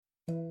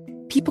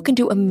People can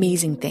do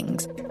amazing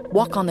things.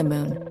 Walk on the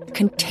moon,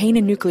 contain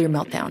a nuclear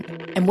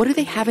meltdown. And what do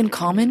they have in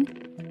common?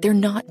 They're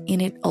not in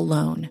it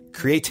alone.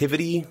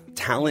 Creativity,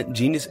 talent,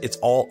 genius, it's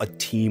all a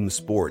team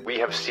sport. We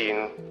have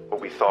seen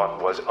what we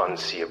thought was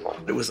unseeable.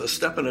 It was a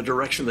step in a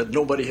direction that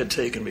nobody had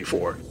taken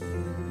before.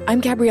 I'm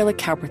Gabriella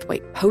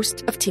Cowperthwaite,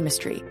 host of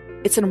Teamistry.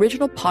 It's an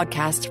original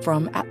podcast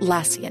from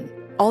Atlassian,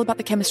 all about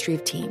the chemistry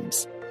of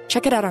teams.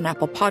 Check it out on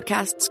Apple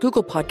Podcasts,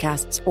 Google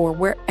Podcasts, or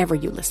wherever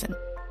you listen.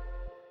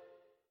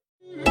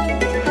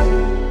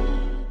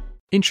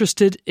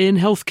 Interested in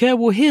healthcare?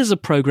 Well, here's a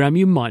programme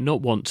you might not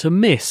want to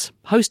miss.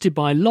 Hosted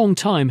by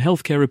long-time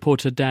healthcare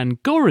reporter Dan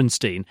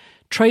Gorenstein,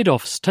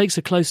 Trade-Offs takes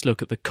a close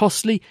look at the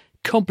costly,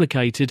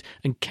 complicated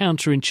and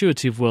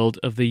counterintuitive world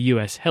of the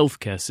US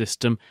healthcare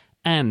system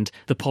and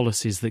the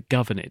policies that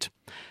govern it.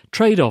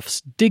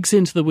 Trade-Offs digs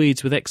into the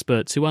weeds with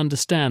experts who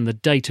understand the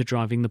data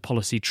driving the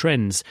policy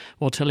trends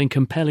while telling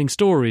compelling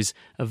stories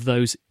of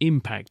those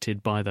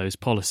impacted by those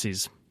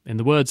policies. In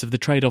the words of the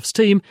Trade-Offs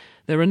team,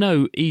 there are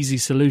no easy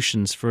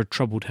solutions for a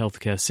troubled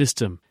healthcare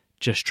system,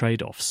 just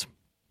trade-offs.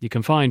 You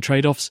can find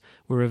Trade-Offs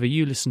wherever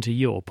you listen to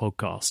your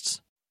podcasts.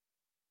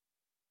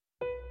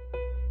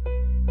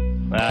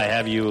 I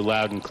have you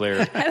loud and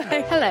clear.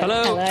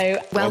 Hello.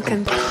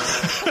 Welcome.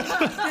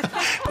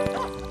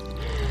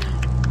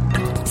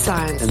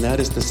 Science. And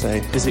that is to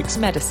say, Physics,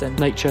 medicine,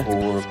 nature,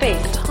 or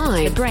Space,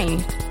 time, the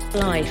brain,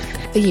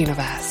 life, the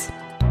universe.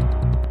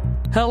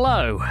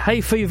 Hello. Hay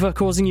fever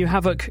causing you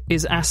havoc?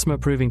 Is asthma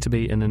proving to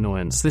be an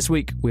annoyance? This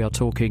week we are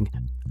talking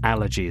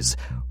allergies.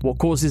 What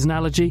causes an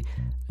allergy?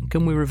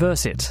 Can we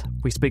reverse it?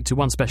 We speak to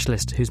one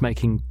specialist who's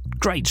making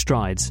great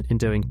strides in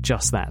doing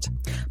just that.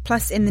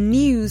 Plus, in the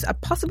news, a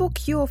possible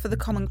cure for the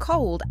common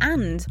cold,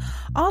 and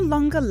are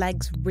longer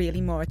legs really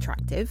more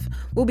attractive?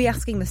 We'll be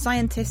asking the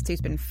scientist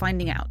who's been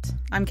finding out.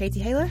 I'm Katie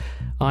Haylor.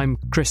 I'm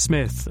Chris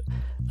Smith,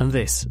 and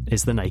this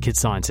is The Naked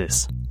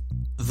Scientists.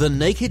 The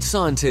Naked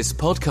Scientists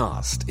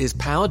podcast is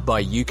powered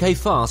by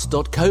ukfast.co.uk.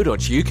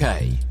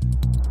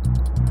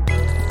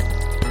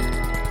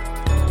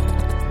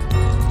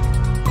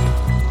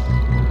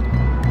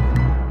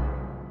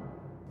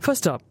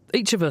 First up,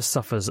 each of us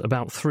suffers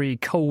about 3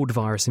 cold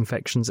virus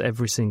infections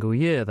every single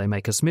year. They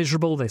make us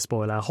miserable, they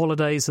spoil our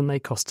holidays, and they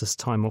cost us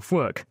time off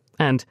work.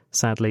 And,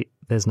 sadly,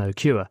 there's no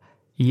cure.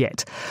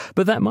 Yet.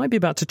 But that might be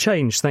about to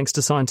change thanks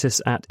to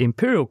scientists at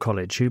Imperial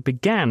College who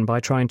began by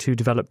trying to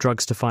develop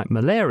drugs to fight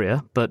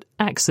malaria, but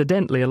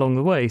accidentally along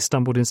the way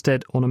stumbled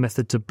instead on a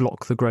method to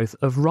block the growth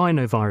of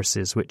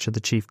rhinoviruses, which are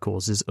the chief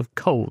causes of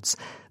colds.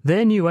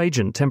 Their new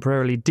agent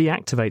temporarily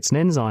deactivates an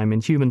enzyme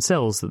in human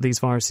cells that these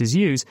viruses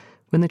use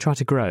when they try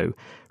to grow.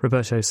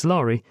 Roberto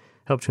Solari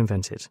helped to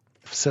invent it.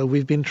 So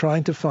we've been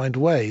trying to find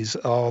ways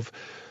of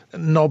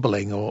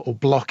nobbling or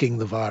blocking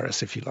the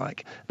virus, if you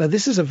like. Now,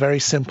 this is a very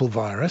simple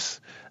virus.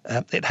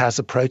 It has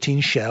a protein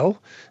shell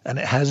and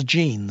it has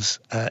genes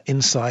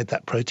inside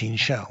that protein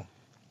shell.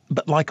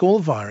 But like all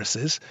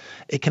viruses,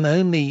 it can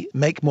only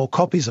make more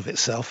copies of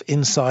itself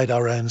inside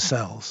our own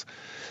cells.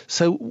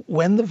 So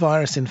when the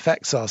virus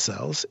infects our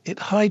cells, it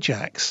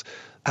hijacks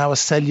our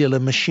cellular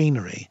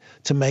machinery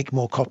to make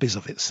more copies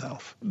of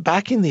itself.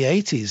 Back in the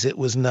 80s, it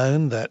was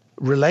known that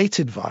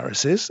related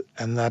viruses,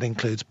 and that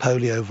includes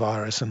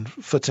poliovirus and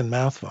foot and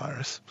mouth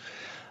virus,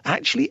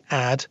 actually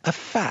add a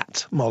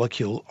fat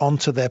molecule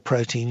onto their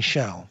protein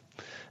shell.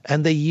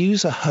 And they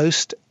use a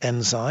host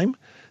enzyme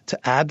to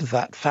add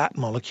that fat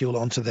molecule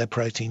onto their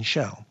protein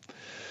shell.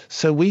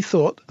 So we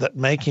thought that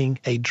making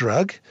a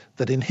drug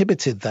that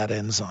inhibited that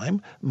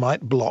enzyme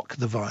might block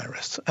the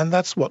virus. And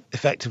that's what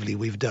effectively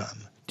we've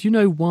done. Do you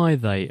know why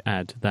they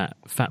add that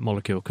fat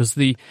molecule? Because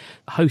the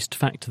host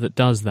factor that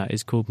does that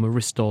is called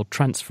myristoyl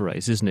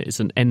transferase, isn't it?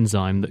 It's an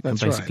enzyme that can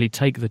basically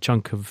take the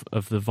chunk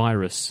of the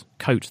virus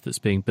coat that's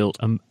being built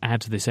and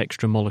add this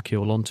extra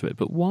molecule onto it.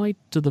 But why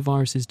do the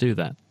viruses do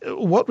that?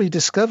 What we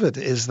discovered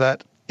is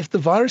that if the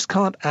virus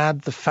can't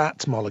add the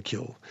fat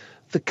molecule,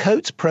 the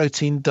coat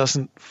protein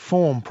doesn't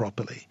form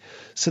properly.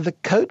 So the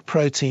coat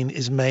protein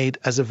is made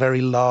as a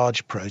very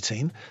large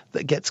protein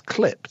that gets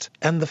clipped,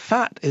 and the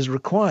fat is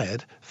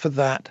required for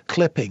that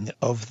clipping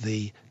of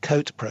the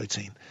coat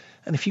protein.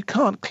 And if you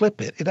can't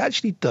clip it, it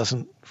actually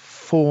doesn't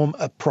form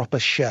a proper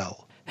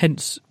shell.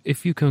 Hence,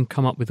 if you can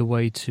come up with a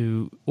way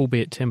to,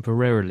 albeit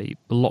temporarily,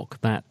 block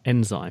that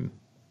enzyme,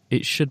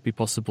 it should be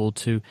possible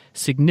to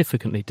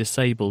significantly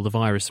disable the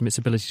virus from its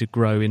ability to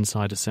grow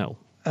inside a cell.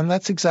 And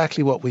that's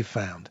exactly what we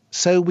found.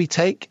 So we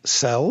take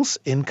cells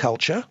in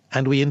culture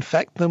and we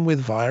infect them with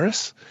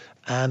virus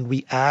and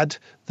we add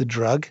the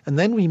drug and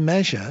then we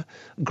measure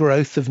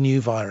growth of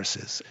new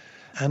viruses.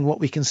 And what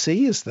we can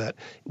see is that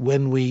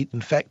when we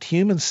infect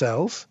human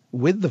cells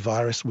with the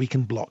virus, we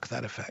can block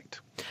that effect.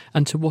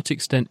 And to what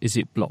extent is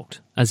it blocked?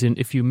 As in,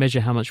 if you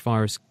measure how much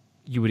virus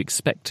you would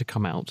expect to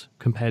come out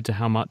compared to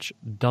how much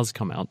does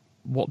come out,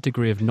 what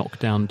degree of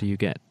knockdown do you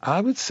get?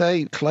 I would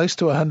say close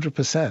to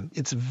 100%.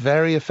 It's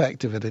very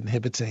effective at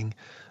inhibiting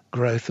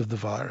growth of the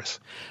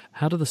virus.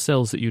 How do the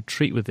cells that you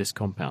treat with this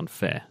compound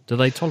fare? Do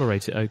they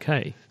tolerate it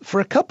okay?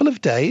 For a couple of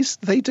days,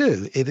 they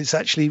do. It is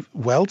actually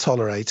well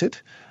tolerated.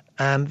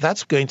 And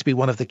that's going to be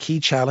one of the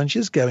key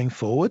challenges going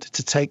forward,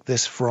 to take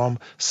this from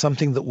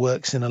something that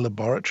works in a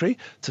laboratory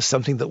to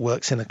something that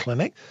works in a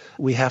clinic.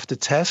 We have to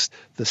test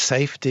the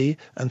safety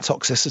and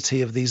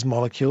toxicity of these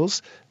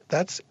molecules.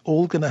 That's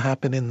all going to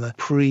happen in the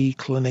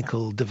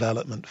preclinical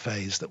development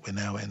phase that we're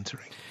now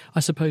entering.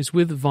 I suppose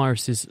with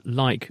viruses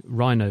like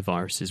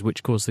rhinoviruses,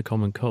 which cause the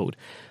common cold,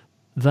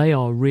 they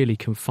are really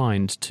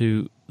confined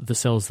to the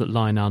cells that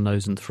line our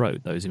nose and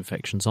throat, those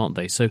infections, aren't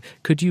they? So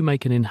could you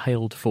make an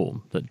inhaled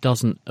form that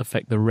doesn't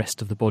affect the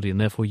rest of the body,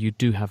 and therefore you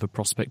do have a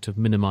prospect of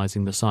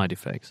minimising the side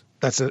effects?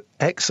 That's an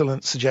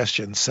excellent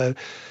suggestion. So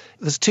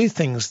there's two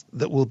things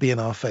that will be in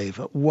our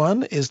favour.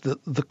 One is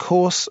that the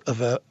course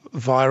of a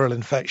viral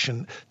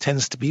infection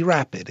tends to be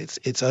rapid.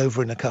 It's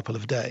over in a couple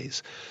of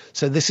days.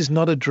 So this is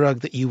not a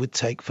drug that you would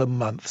take for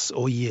months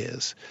or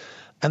years.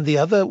 And the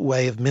other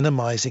way of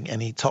minimising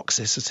any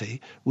toxicity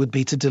would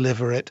be to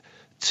deliver it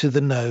to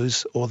the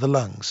nose or the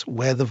lungs,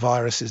 where the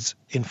virus is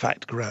in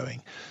fact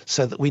growing,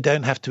 so that we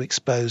don't have to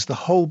expose the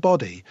whole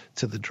body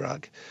to the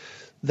drug.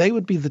 They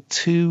would be the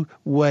two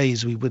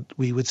ways we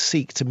would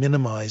seek to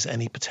minimise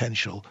any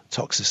potential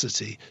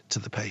toxicity to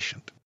the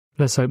patient.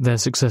 Let's hope they're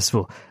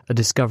successful. A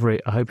discovery,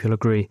 I hope you'll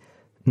agree,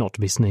 not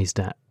to be sneezed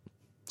at.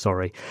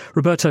 Sorry.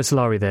 Roberto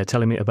Solari there,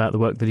 telling me about the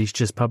work that he's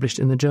just published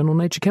in the journal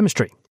Nature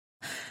Chemistry.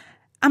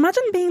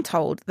 Imagine being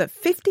told that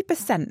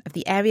 50% of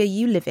the area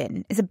you live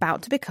in is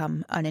about to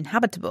become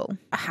uninhabitable.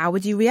 How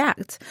would you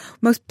react?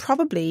 Most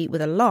probably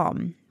with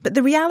alarm. But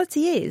the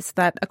reality is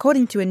that,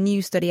 according to a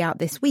new study out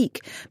this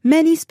week,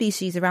 many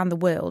species around the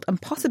world, and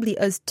possibly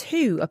us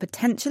too, are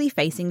potentially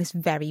facing this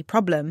very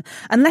problem,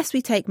 unless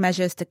we take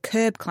measures to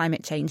curb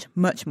climate change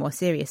much more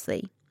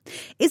seriously.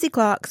 Izzy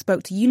Clark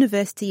spoke to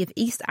University of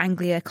East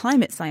Anglia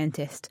climate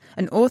scientist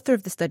and author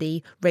of the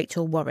study,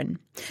 Rachel Warren.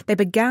 They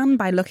began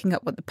by looking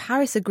at what the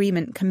Paris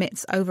Agreement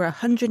commits over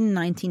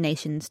 190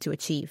 nations to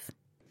achieve.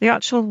 The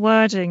actual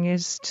wording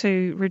is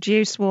to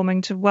reduce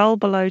warming to well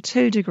below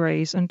 2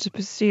 degrees and to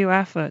pursue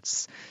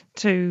efforts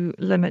to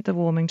limit the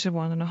warming to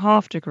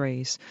 1.5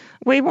 degrees.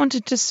 We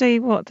wanted to see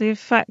what the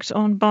effect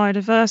on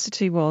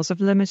biodiversity was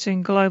of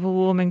limiting global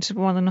warming to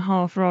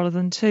 1.5 rather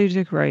than 2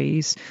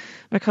 degrees,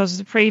 because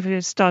the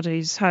previous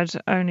studies had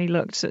only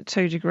looked at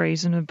 2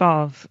 degrees and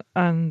above,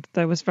 and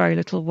there was very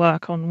little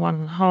work on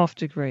 1.5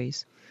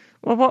 degrees.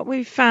 Well, what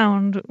we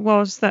found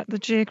was that the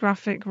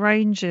geographic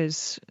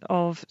ranges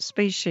of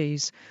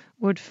species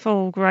would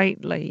fall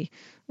greatly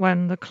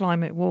when the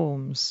climate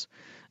warms.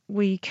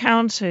 We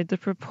counted the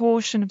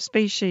proportion of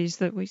species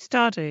that we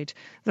studied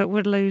that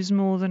would lose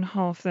more than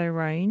half their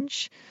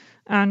range,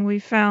 and we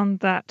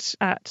found that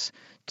at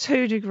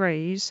 2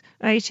 degrees,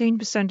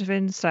 18% of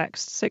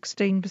insects,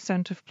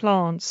 16% of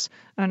plants,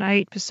 and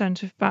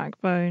 8% of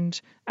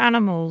backboned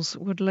animals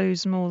would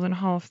lose more than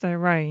half their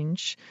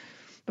range.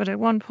 But at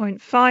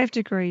 1.5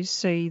 degrees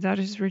C, that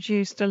is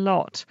reduced a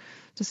lot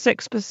to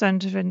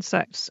 6% of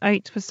insects,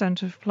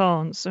 8% of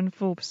plants, and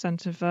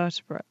 4% of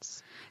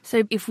vertebrates.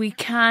 So if we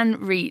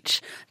can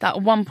reach that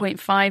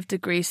 1.5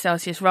 degrees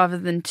Celsius rather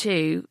than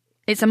 2,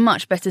 it's a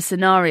much better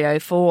scenario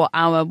for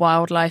our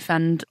wildlife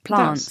and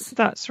plants.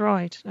 That's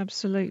right,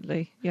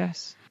 absolutely,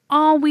 yes.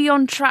 Are we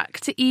on track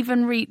to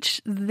even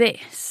reach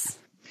this?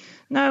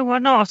 No, we're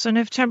not. And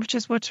if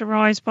temperatures were to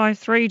rise by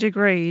 3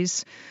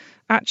 degrees...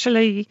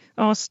 Actually,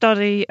 our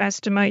study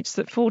estimates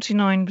that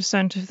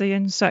 49% of the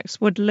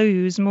insects would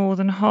lose more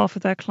than half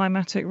of their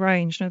climatic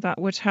range. Now, that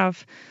would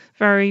have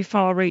very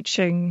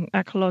far-reaching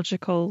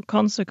ecological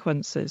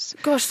consequences.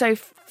 Gosh, so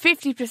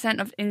 50%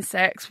 of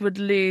insects would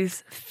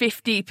lose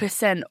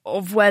 50%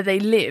 of where they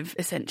live,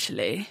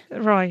 essentially.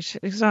 Right,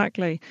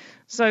 exactly.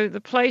 So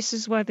the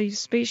places where these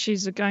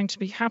species are going to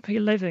be happy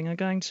living are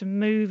going to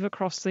move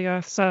across the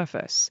Earth's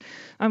surface.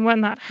 And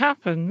when that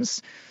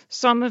happens,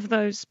 some of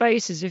those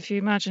spaces, if you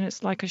imagine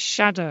it's like a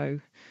shadow,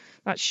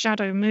 that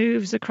shadow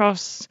moves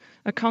across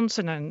a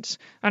continent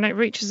and it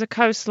reaches a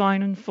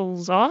coastline and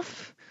falls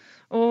off,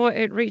 or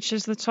it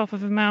reaches the top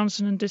of a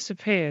mountain and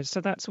disappears. So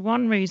that's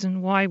one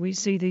reason why we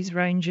see these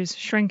ranges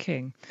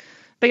shrinking.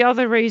 The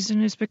other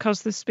reason is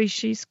because the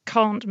species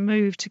can't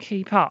move to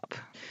keep up.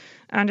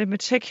 And in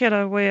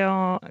particular, we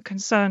are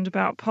concerned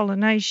about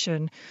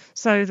pollination.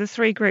 So the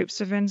 3 groups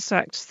of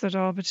insects that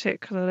are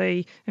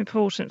particularly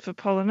important for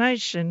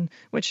pollination,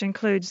 which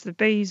includes the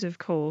bees, of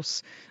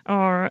course,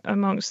 are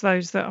amongst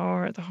those that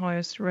are at the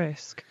highest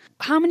risk.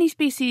 How many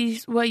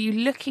species were you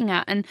looking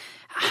at, and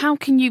how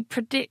can you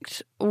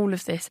predict all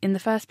of this in the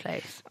first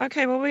place?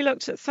 Okay, well, we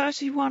looked at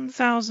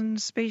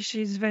 31,000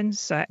 species of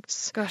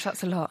insects. Gosh,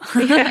 that's a lot.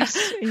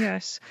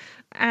 Yes.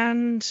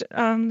 And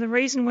the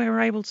reason we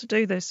were able to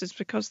do this is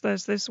because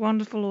there's this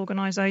wonderful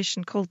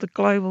organisation called the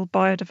Global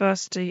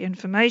Biodiversity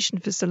Information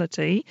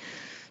Facility,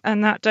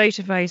 and that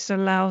database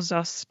allows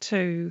us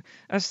to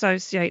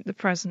associate the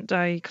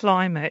present-day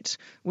climate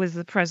with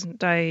the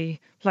present-day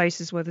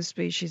places where the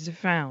species are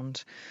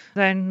found.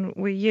 Then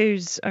we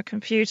use a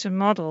computer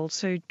model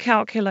to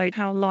calculate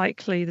how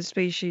likely the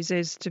species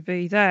is to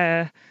be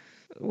there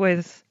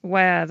with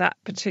where that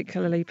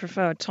particularly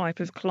preferred type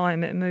of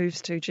climate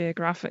moves to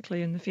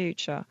geographically in the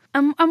future.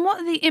 And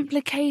what are the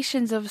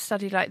implications of a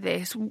study like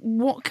this?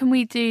 What can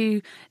we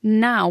do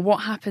now? What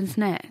happens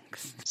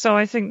next? So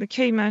I think the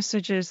key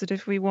message is that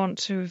if we want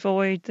to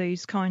avoid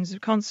these kinds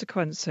of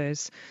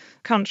consequences,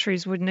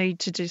 countries would need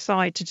to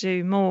decide to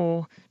do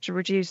more to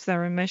reduce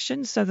their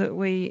emissions so that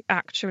we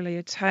actually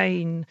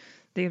attain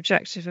the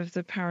objective of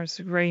the Paris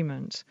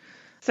Agreement.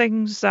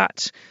 Things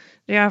that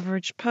the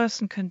average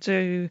person can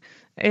do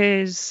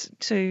is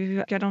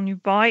to get on your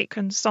bike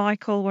and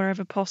cycle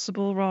wherever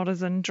possible rather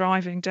than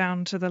driving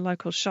down to the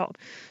local shop,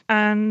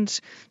 and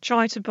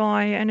try to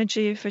buy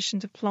energy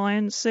efficient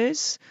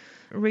appliances,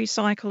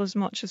 recycle as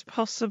much as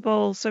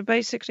possible. So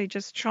basically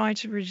just try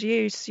to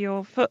reduce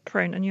your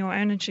footprint and your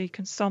energy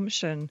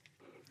consumption.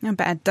 I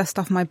better dust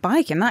off my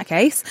bike in that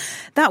case.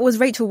 That was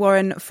Rachel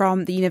Warren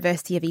from the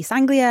University of East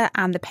Anglia,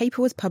 and the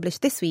paper was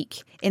published this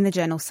week in the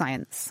journal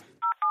Science.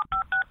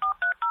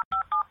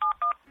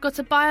 Got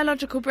a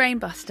biological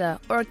brainbuster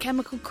or a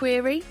chemical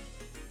query?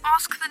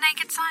 Ask the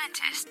Naked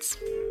Scientists.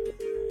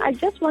 I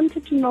just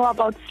wanted to know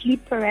about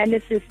sleep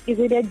paralysis. Is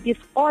it a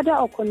disorder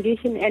or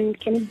condition, and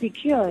can it be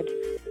cured?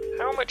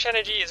 How much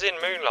energy is in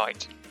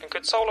moonlight, and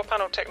could solar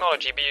panel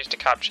technology be used to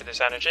capture this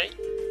energy?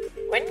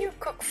 When you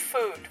cook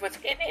food with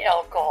any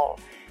alcohol,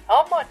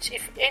 how much,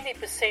 if any,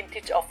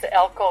 percentage of the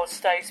alcohol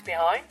stays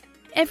behind?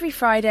 Every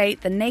Friday,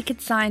 the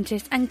Naked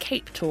Scientist and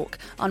Cape Talk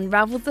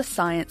unravel the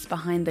science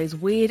behind those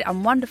weird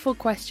and wonderful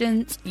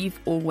questions you've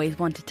always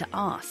wanted to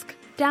ask.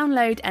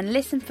 Download and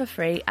listen for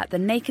free at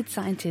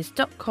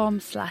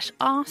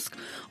thenakedscientist.com/ask,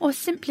 or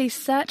simply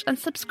search and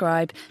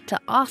subscribe to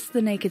Ask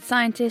the Naked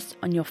Scientist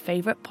on your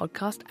favourite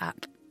podcast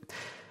app.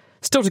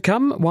 Still to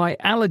come, why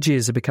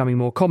allergies are becoming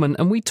more common,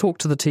 and we talk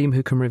to the team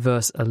who can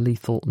reverse a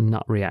lethal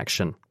nut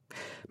reaction.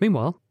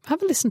 Meanwhile,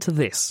 have a listen to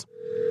this.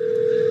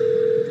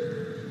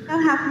 So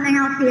how can I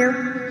help you?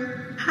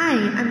 Hi,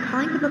 I'm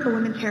calling to book a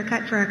women's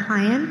haircut for a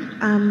client.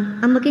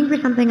 I'm looking for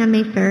something on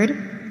May 3rd.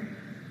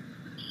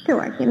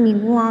 Sure, give me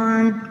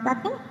 1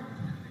 second.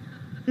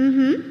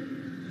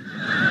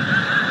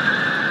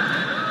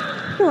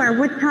 Sure,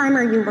 what time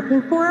are you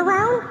looking for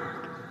around?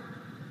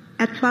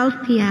 At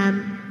 12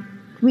 p.m.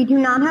 We do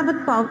not have a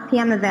 12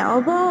 p.m.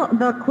 available.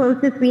 The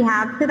closest we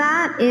have to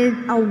that is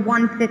a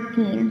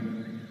 1:15.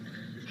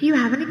 Do you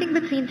have anything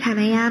between 10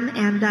 a.m.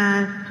 and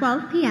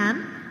 12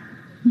 p.m.?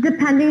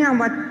 Depending on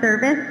what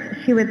service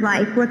she would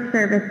like. What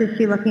service is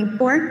she looking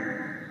for?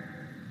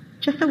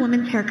 Just a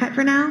woman's haircut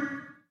for now.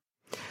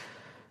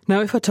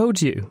 Now, if I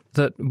told you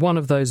that one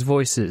of those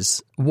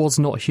voices was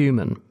not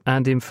human,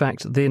 and in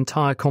fact the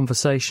entire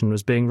conversation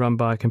was being run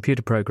by a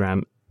computer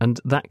program,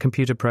 and that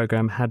computer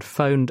program had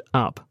phoned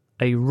up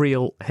a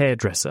real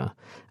hairdresser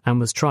and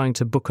was trying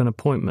to book an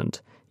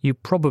appointment, you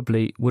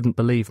probably wouldn't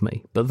believe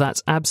me. But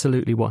that's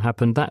absolutely what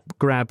happened. That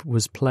grab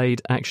was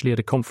played actually at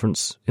a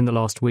conference in the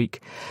last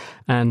week,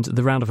 and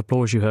the round of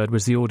applause you heard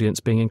was the audience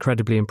being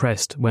incredibly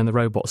impressed when the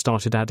robot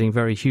started adding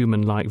very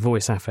human-like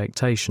voice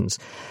affectations.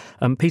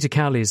 Peter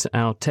Cowley's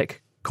our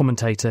tech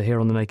commentator here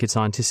on The Naked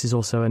Scientist, is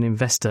also an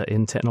investor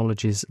in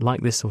technologies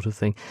like this sort of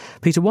thing.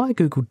 Peter, why are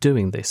Google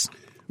doing this?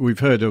 We've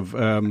heard of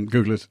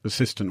Google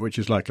Assistant, which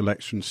is like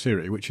Alexa and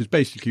Siri, which is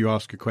basically you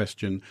ask a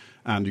question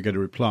and you get a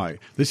reply.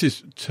 This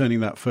is turning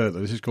that further.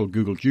 This is called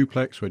Google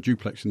Duplex, where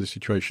duplex in this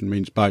situation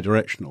means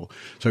bidirectional.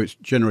 So it's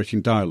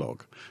generating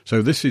dialogue.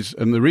 So this is,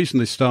 and the reason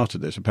they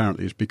started this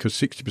apparently is because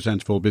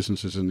 60% of all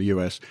businesses in the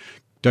US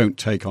don't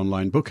take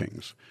online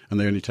bookings, and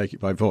they only take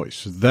it by voice.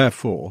 So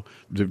therefore,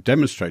 they've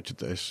demonstrated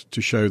this to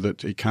show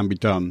that it can be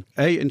done,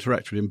 A,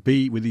 interactively, and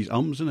B, with these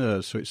ums and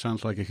ers, so it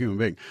sounds like a human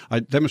being.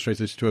 I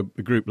demonstrated this to a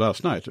group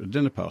last night at a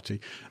dinner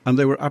party, and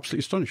they were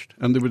absolutely astonished.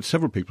 And there were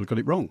several people who got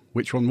it wrong.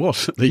 Which one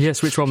was?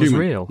 Yes, which one was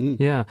real?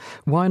 Yeah.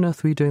 Why on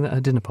earth were you doing that at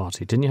a dinner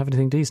party? Didn't you have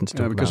anything decent to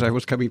talk about? Because I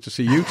was coming to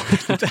see you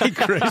today,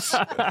 Chris.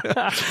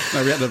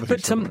 No, we had other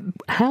things. But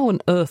how on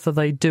earth are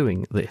they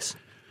doing this?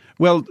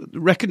 Well,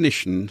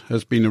 recognition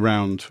has been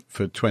around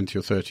for 20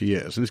 or 30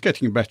 years, and it's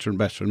getting better and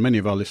better, and many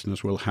of our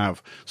listeners will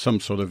have some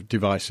sort of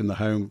device in the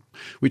home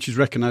which is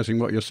recognising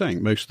what you're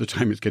saying. Most of the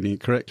time it's getting it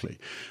correctly.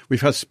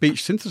 We've had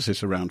speech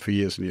synthesis around for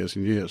years and years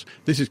and years.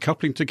 This is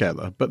coupling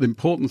together, but the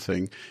important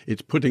thing,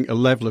 it's putting a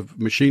level of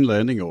machine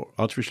learning or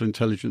artificial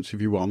intelligence,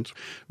 if you want,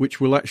 which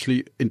will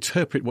actually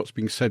interpret what's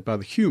being said by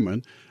the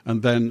human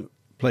and then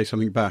play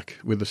something back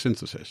with the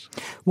synthesis.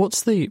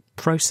 What's the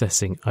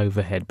processing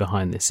overhead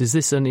behind this? Is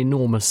this an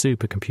enormous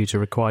supercomputer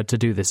required to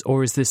do this,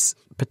 or is this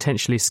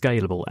potentially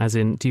scalable? As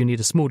in, do you need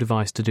a small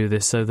device to do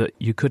this so that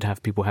you could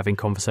have people having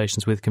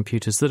conversations with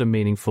computers that are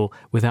meaningful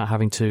without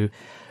having to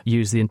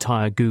use the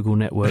entire Google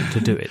network to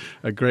do it?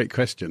 A great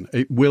question.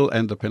 It will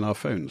end up in our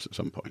phones at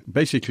some point.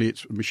 Basically,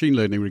 it's machine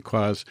learning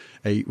requires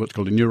what's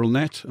called a neural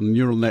net, and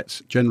neural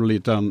nets generally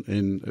done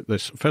they're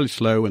fairly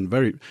slow and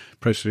very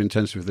processor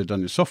intensive if they're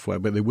done in software,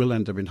 but they will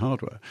end up in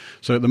hardware.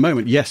 So at the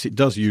moment, yes, it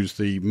does use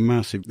the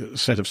massive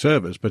set of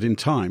servers, but in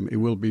time it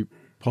will be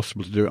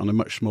possible to do it on a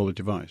much smaller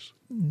device.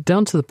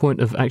 Down to the point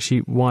of actually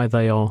why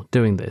they are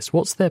doing this,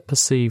 what's their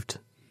perceived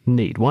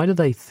need? Why do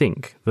they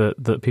think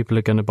that people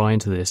are going to buy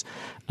into this?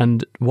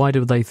 And why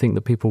do they think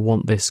that people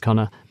want this kind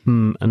of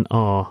and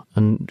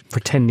and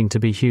pretending to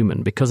be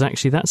human? Because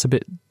actually that's a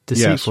bit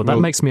deceitful. Yes, well,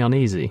 that makes me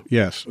uneasy.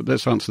 Yes,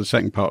 let's answer the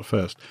second part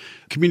first.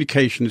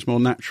 Communication is more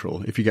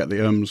natural if you get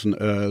the ums and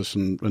ers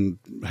and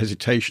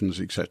hesitations,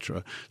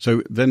 etc.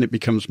 So then it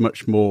becomes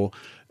much more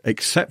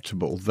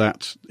acceptable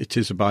that it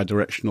is a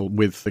bidirectional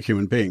with the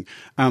human being.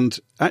 And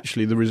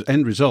actually the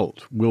end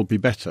result will be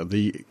better.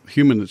 The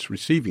human that's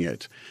receiving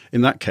it,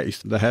 in that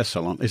case, the hair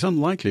salon, is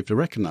unlikely to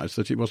recognise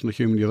that it wasn't a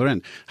human at the other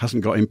end,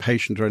 hasn't got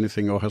impatient or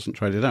anything or hasn't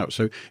tried it out.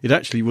 So it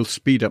actually will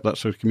speed up that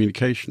sort of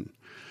communication.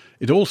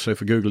 It also,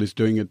 for Google, is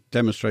doing a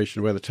demonstration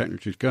of where the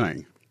technology is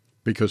going,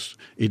 because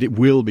it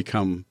will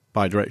become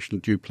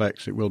bidirectional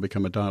duplex, it will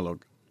become a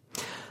dialogue.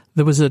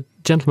 There was a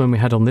gentleman we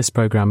had on this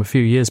programme a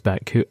few years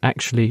back who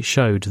actually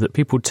showed that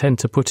people tend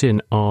to put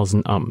in R's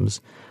and ums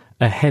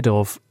ahead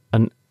of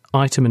an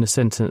item in a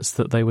sentence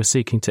that they were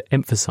seeking to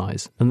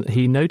emphasise. And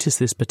he noticed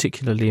this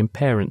particularly in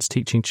parents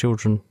teaching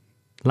children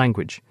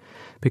language.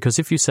 Because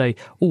if you say,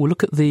 oh,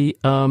 look at the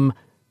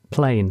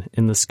plane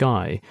in the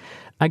sky,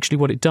 actually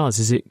what it does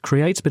is it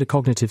creates a bit of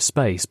cognitive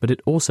space, but it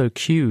also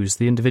cues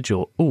the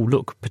individual, oh,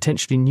 look,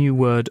 potentially new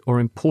word or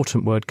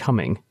important word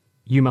coming.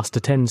 You must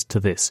attend to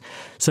this.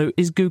 So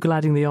is Google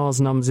adding the R's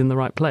and ums in the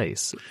right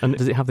place? And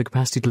does it have the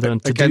capacity to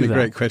learn to do that? Again, a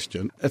great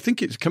question. I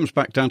think it comes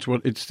back down to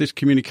it's this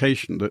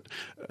communication, that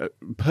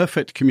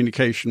perfect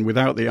communication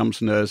without the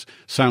ums and ers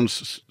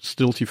sounds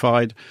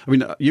stultified. I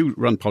mean, you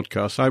run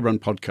podcasts, I run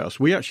podcasts.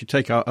 We actually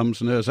take our ums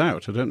and ers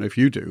out. I don't know if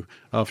you do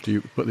after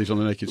you put these on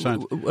the Naked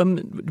Science.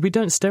 We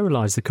don't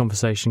sterilise the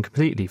conversation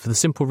completely for the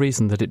simple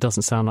reason that it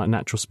doesn't sound like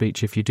natural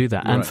speech if you do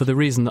that. Right. And for the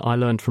reason that I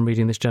learned from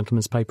reading this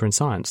gentleman's paper in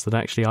Science, that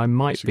actually I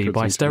might be,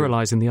 by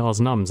sterilising the R's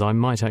and ums, I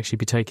might actually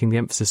be taking the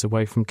emphasis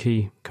away from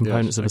key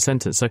components of a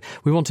sentence. So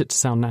we want it to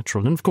sound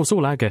natural. And of course,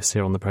 all our guests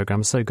here on the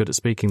programme are so good at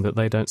speaking that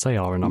they don't say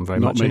R and very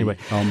much anyway.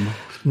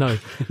 No,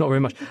 not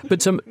very much.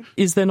 But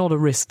is there not a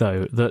risk,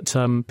 though,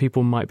 that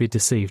people might be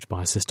deceived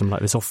by a system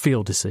like this or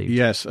feel deceived?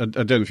 Yes. I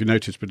don't know if you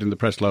noticed, but in the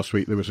press last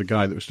week, there was a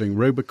guy that was doing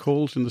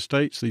robocalls in the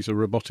States. These are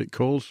robotic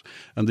calls,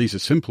 and these are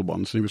simple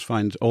ones. And he was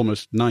fined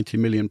almost £90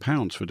 million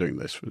for doing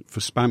this, for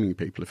spamming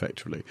people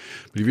effectively.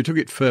 But if you took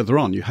it further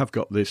on, you have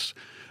got this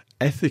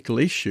ethical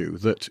issue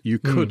that you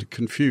could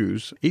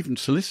confuse. Even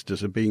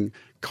solicitors are being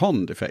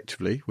conned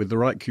effectively with the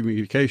right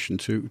communication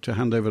to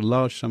hand over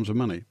large sums of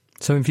money.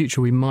 So in future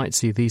we might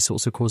see these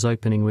sorts of calls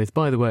opening with,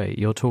 by the way,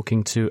 you're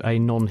talking to a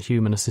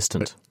non-human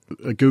assistant.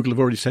 Google have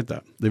already said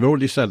that. They've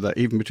already said that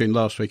even between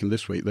last week and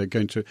this week. They're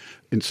going to,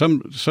 in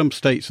some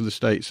states of the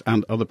States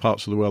and other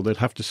parts of the world, they'd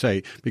have to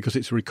say, because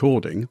it's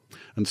recording,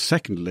 and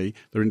secondly,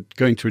 they're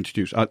going to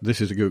introduce,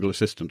 this is a Google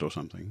Assistant or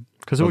something.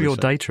 Because all your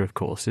data, of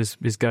course, is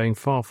going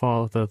far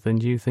farther than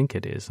you think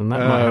it is, and that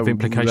might have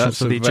implications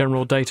for the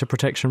general data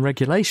protection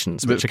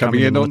regulations, which are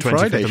coming in on the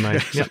 25th of May.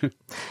 Yep.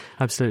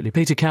 Absolutely.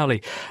 Peter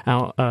Cowley,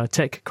 our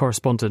tech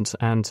correspondent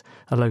and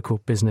a local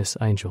business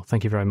angel.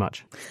 Thank you very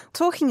much.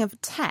 Talking of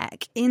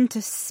tech, into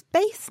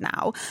space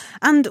now,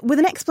 and with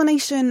an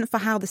explanation for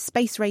how the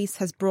space race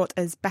has brought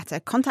us better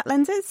contact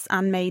lenses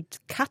and made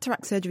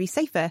cataract surgery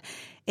safer,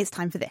 it's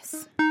time for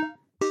this.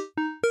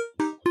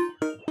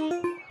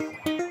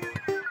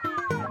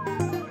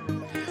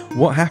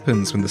 What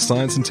happens when the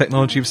science and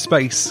technology of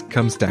space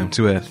comes down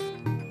to Earth?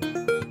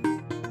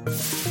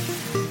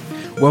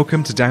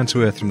 Welcome to Down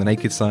to Earth from the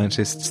Naked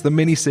Scientists, the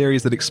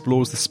mini-series that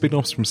explores the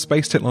spin-offs from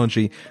space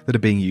technology that are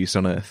being used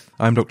on Earth.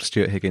 I'm Dr.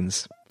 Stuart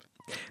Higgins.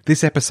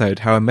 This episode,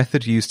 how a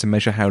method used to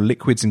measure how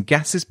liquids and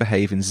gases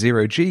behave in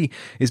zero-G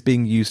is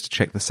being used to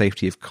check the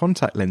safety of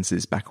contact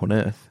lenses back on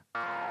Earth.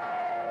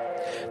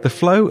 The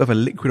flow of a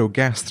liquid or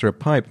gas through a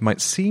pipe might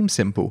seem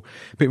simple,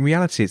 but in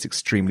reality it's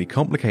extremely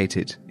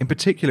complicated, in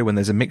particular when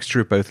there's a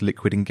mixture of both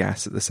liquid and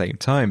gas at the same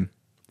time.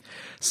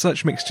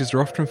 Such mixtures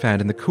are often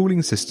found in the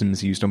cooling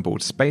systems used on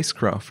board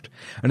spacecraft,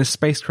 and as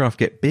spacecraft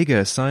get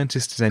bigger,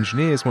 scientists and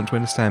engineers want to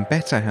understand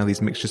better how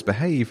these mixtures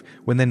behave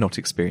when they're not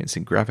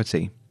experiencing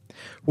gravity.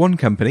 One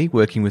company,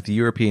 working with the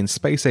European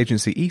Space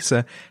Agency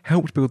ESA,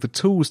 helped build the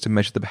tools to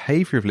measure the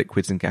behaviour of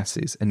liquids and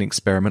gases in an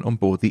experiment on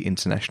board the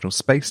International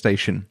Space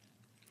Station.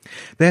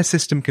 Their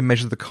system can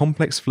measure the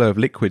complex flow of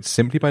liquids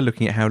simply by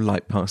looking at how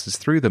light passes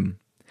through them.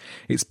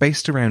 It's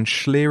based around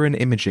Schlieren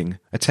imaging,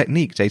 a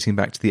technique dating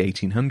back to the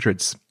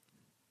 1800s.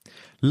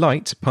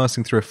 Light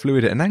passing through a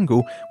fluid at an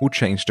angle will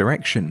change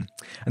direction,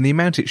 and the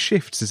amount it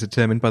shifts is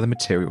determined by the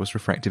material's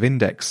refractive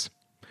index.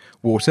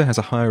 Water has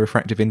a higher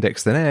refractive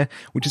index than air,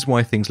 which is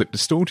why things look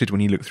distorted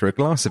when you look through a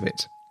glass of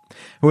it.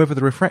 However,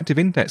 the refractive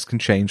index can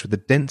change with the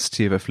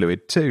density of a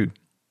fluid too.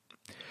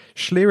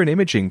 Schlieren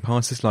imaging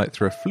passes light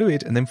through a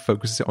fluid and then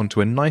focuses it onto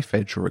a knife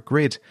edge or a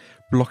grid,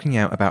 blocking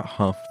out about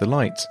half of the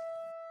light.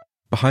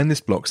 Behind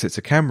this block sits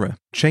a camera.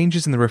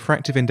 Changes in the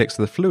refractive index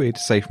of the fluid,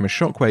 say from a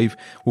shockwave,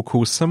 will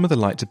cause some of the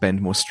light to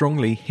bend more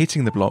strongly,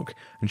 hitting the block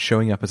and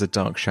showing up as a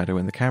dark shadow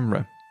in the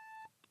camera.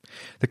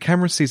 The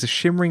camera sees a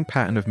shimmering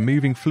pattern of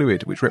moving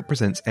fluid which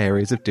represents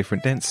areas of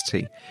different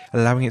density,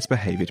 allowing its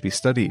behaviour to be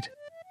studied.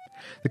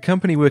 The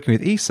company working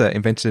with ESA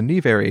invented a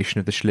new variation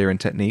of the Schlieren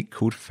technique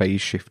called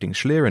phase-shifting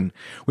Schlieren,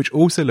 which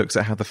also looks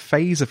at how the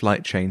phase of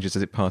light changes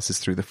as it passes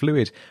through the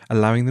fluid,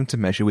 allowing them to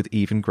measure with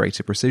even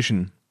greater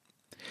precision.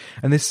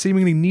 And this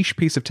seemingly niche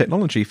piece of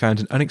technology found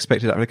an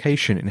unexpected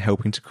application in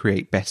helping to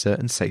create better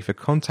and safer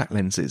contact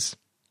lenses.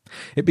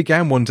 It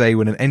began one day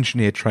when an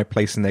engineer tried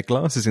placing their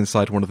glasses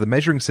inside one of the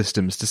measuring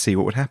systems to see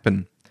what would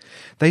happen.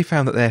 They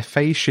found that their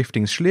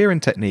phase-shifting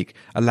Schlieren technique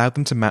allowed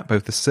them to map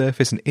both the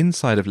surface and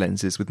inside of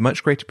lenses with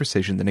much greater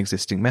precision than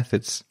existing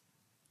methods.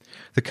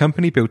 The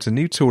company built a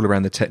new tool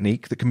around the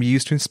technique that can be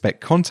used to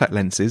inspect contact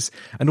lenses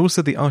and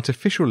also the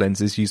artificial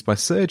lenses used by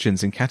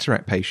surgeons in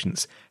cataract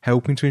patients,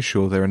 helping to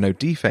ensure there are no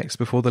defects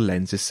before the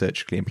lens is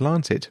surgically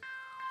implanted.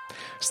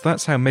 So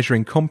that's how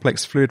measuring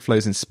complex fluid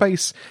flows in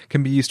space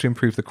can be used to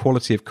improve the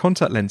quality of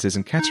contact lenses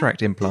and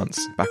cataract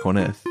implants back on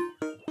Earth.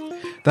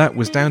 That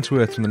was Down to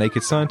Earth from the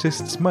Naked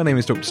Scientists. My name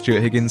is Dr.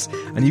 Stuart Higgins,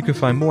 and you can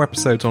find more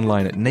episodes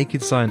online at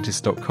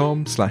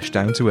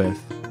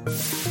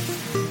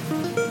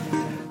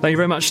nakedscientist.com/down-to-earth. Thank you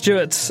very much,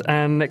 Stuart.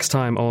 And next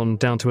time on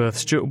Down to Earth,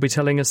 Stuart will be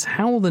telling us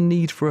how the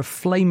need for a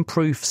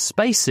flame-proof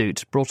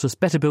spacesuit brought us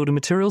better building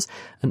materials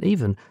and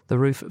even the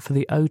roof for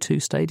the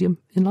O2 Stadium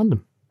in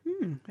London.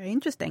 Very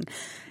interesting.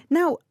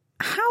 Now,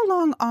 how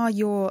long are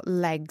your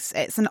legs?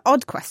 It's an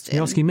odd question.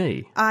 You're asking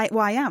me? I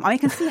am. I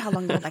can see how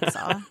long your legs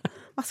are.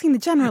 Asking the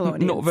general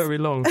audience. Not very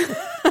long.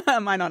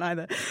 Mine not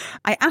either.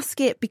 I ask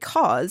it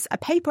because a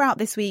paper out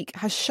this week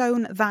has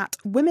shown that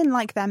women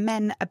like their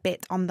men a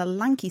bit on the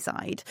lanky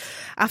side,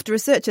 after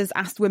researchers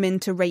asked women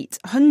to rate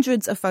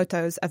hundreds of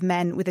photos of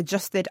men with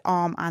adjusted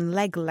arm and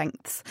leg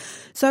lengths.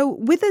 So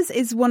with us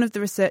is one of the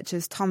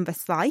researchers, Tom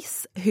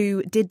Versluys,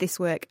 who did this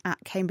work at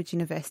Cambridge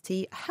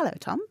University. Hello,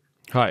 Tom.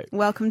 Hi.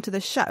 Welcome to the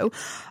show.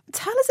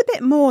 Tell us a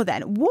bit more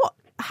then. What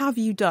have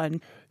you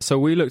done? So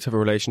we looked at a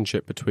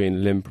relationship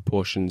between limb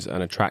proportions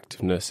and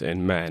attractiveness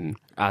in men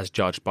as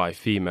judged by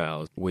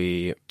females.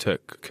 We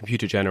took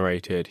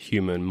computer-generated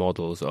human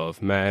models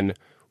of men.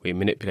 We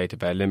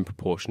manipulated their limb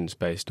proportions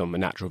based on the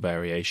natural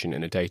variation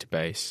in a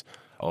database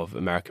of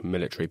American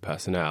military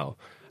personnel.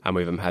 And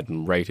we've had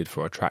them rated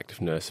for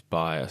attractiveness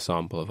by a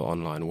sample of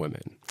online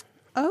women.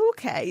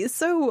 Okay,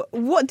 so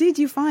what did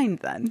you find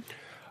then?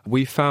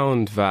 We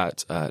found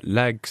that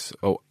legs...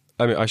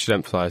 I should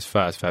emphasise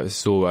first that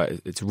this is all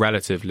it's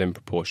relative limb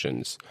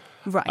proportions.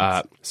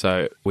 Right.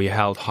 So we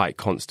held height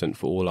constant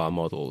for all our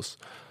models.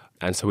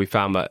 And so we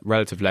found that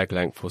relative leg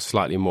length was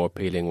slightly more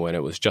appealing when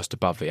it was just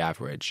above the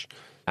average.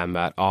 And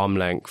that arm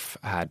length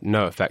had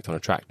no effect on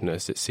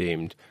attractiveness, it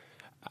seemed.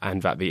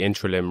 And that the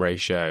intralimb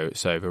ratio,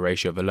 so the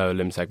ratio of the lower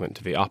limb segment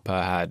to the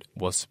upper,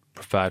 was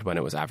preferred when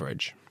it was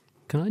average.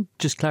 Can I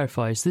just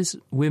clarify, is this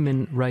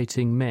women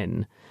rating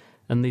men?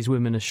 And these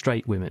women are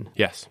straight women?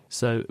 Yes.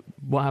 So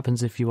what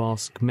happens if you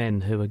ask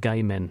men who are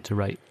gay men to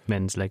rate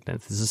men's leg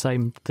length? Does the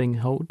same thing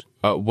hold?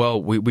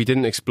 Well, we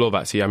didn't explore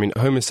that. See, I mean,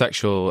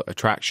 homosexual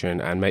attraction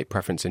and mate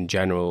preference in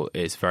general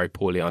is very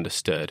poorly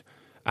understood.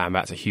 And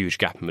that's a huge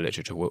gap in the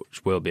literature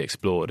which will be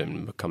explored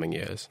in the coming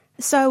years.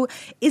 So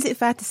is it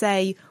fair to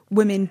say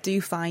women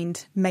do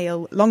find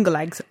male longer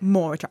legs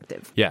more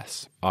attractive?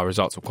 Yes. Our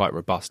results were quite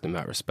robust in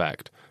that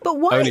respect.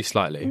 But why? Only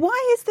slightly.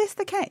 Why is this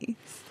the case?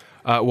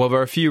 Well, there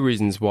are a few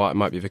reasons why it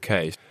might be the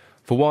case.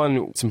 For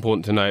one, it's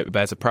important to note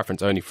there's a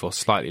preference only for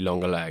slightly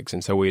longer legs,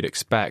 and so we'd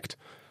expect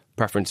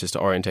preferences to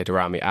orientate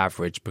around the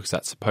average because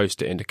that's supposed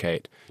to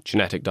indicate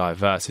genetic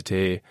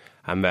diversity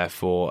and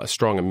therefore a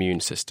strong immune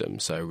system,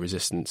 so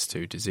resistance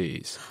to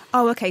disease.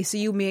 Oh, okay, so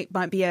you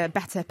might be a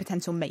better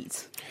potential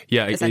mate.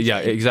 Yeah,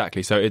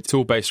 exactly. So it's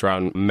all based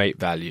around mate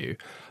value.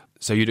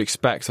 So you'd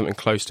expect something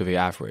close to the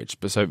average.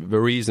 But so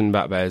the reason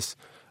that there's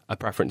a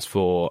preference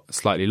for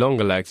slightly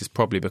longer legs is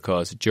probably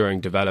because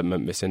during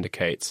development this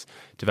indicates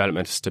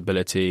developmental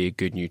stability,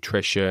 good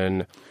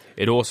nutrition.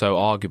 It also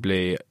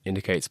arguably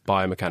indicates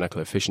biomechanical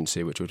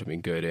efficiency, which would have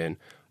been good in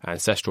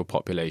ancestral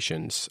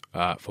populations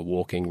for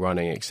walking,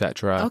 running,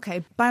 etc.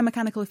 Okay,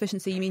 biomechanical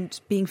efficiency, you mean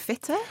being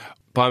fitter?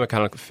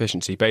 Biomechanical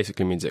efficiency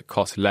basically means it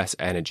costs less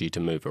energy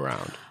to move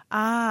around.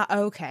 Ah,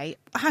 okay.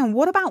 Hang on,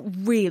 what about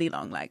really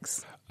long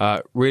legs?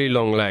 Really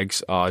long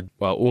legs are,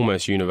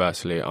 almost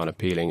universally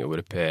unappealing, it would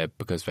appear,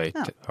 because they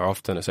are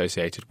often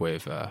associated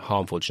with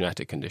harmful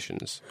genetic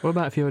conditions. What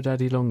about if you're a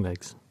daddy long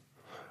legs?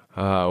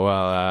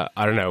 I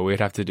don't know. We'd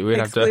have to do.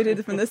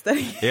 Excluded from the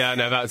study. Yeah,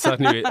 no, that's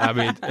certainly. I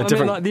mean,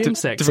 like the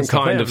insects, different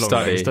kind of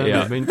study. Legs,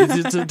 yeah. I mean,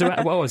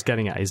 what I was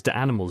getting at is, do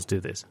animals do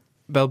this?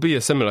 There'll be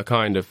a similar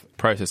kind of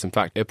process. In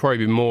fact, it'll probably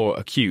be more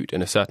acute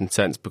in a certain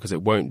sense because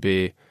it won't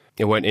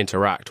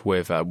interact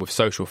with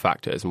social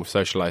factors and with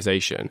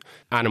socialization.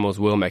 Animals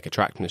will make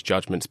attractiveness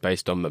judgments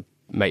based on the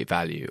mate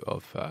value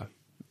of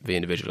the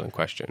individual in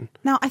question.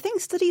 Now, I think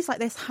studies like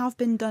this have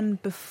been done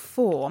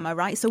before, am I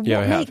right? So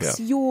what makes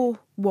your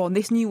one,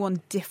 this new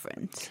one,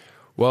 different?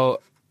 Well,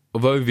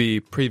 although the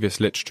previous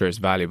literature is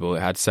valuable,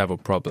 it had several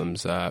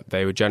problems.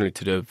 They were generally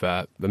to do with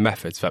the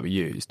methods that were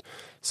used.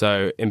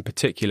 So in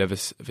particular, the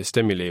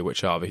stimuli,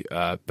 which are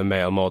the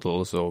male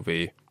models or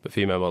the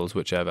female models,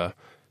 whichever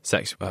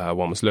sex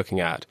one was looking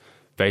at,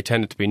 they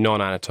tended to be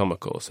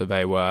non-anatomical, so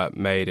they were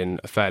made in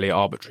a fairly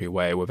arbitrary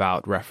way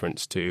without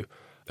reference to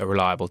a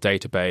reliable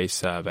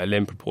database. Their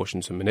limb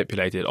proportions were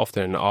manipulated,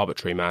 often in an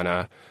arbitrary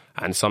manner,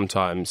 and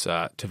sometimes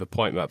to the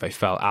point that they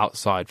fell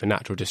outside the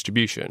natural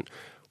distribution,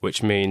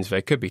 which means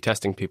they could be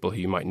testing people who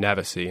you might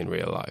never see in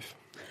real life.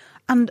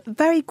 And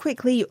very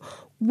quickly,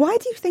 why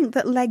do you think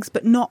that legs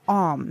but not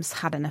arms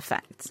had an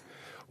effect?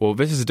 Well,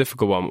 this is a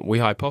difficult one. We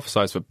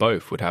hypothesised that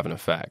both would have an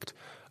effect.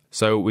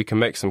 So we can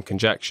make some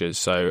conjectures.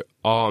 So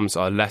arms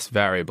are less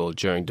variable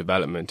during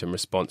development in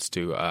response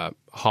to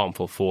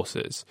harmful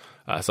forces,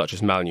 such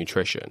as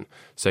malnutrition.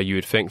 So you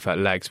would think that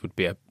legs would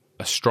be a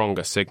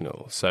stronger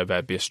signal. So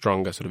there'd be a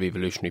stronger sort of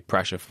evolutionary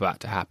pressure for that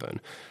to happen.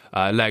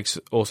 Legs,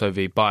 also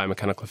the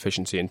biomechanical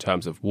efficiency in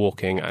terms of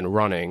walking and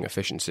running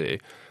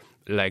efficiency,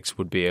 legs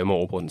would be a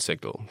more important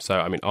signal. So,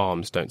 I mean,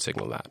 arms don't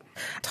signal that.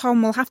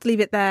 Tom, we'll have to leave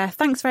it there.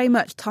 Thanks very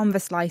much, Tom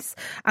Versluis.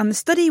 And the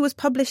study was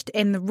published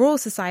in the Royal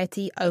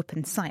Society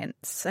Open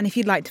Science. And if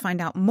you'd like to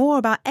find out more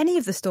about any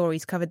of the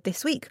stories covered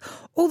this week,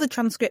 all the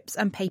transcripts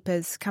and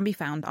papers can be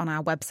found on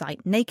our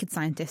website,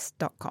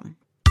 nakedscientist.com.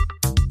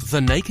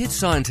 The Naked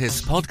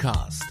Scientists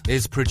podcast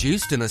is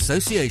produced in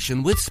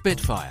association with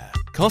Spitfire,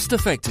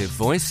 cost-effective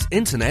voice,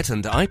 internet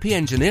and IP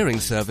engineering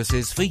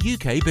services for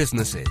UK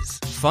businesses.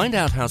 Find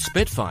out how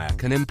Spitfire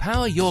can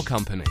empower your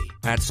company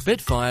at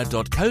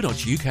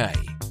spitfire.co.uk.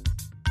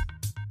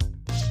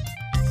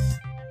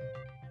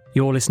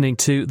 You're listening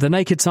to The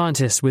Naked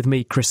Scientists with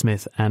me, Chris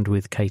Smith, and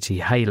with Katie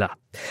Hayler.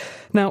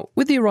 Now,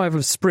 with the arrival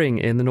of spring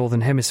in the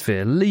Northern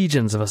Hemisphere,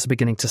 legions of us are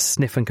beginning to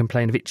sniff and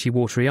complain of itchy,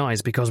 watery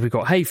eyes because we've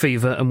got hay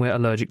fever and we're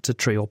allergic to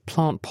tree or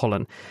plant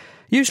pollen.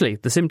 Usually,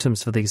 the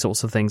symptoms for these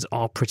sorts of things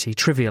are pretty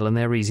trivial and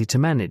they're easy to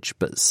manage,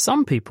 but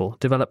some people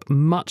develop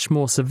much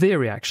more severe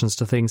reactions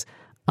to things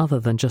other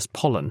than just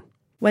pollen.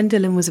 When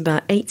Dylan was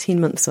about 18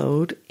 months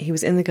old, he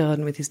was in the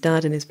garden with his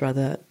dad and his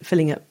brother,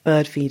 filling up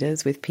bird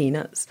feeders with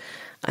peanuts,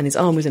 and his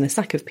arm was in a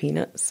sack of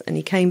peanuts, and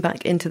he came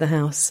back into the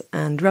house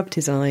and rubbed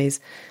his eyes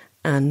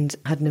and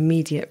had an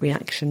immediate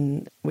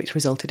reaction, which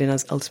resulted in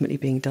us ultimately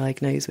being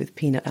diagnosed with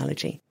peanut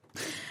allergy.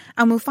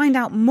 And we'll find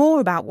out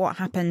more about what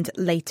happened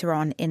later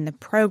on in the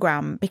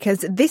programme,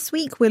 because this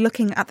week we're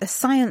looking at the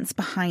science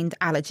behind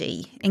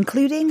allergy,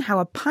 including how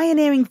a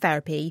pioneering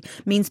therapy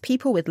means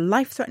people with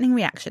life-threatening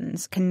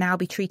reactions can now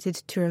be treated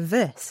to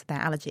reverse their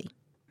allergy.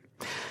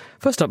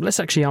 First up, let's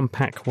actually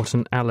unpack what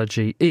an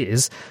allergy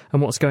is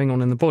and what's going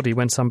on in the body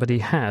when somebody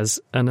has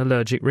an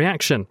allergic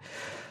reaction.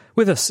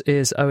 With us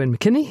is Owen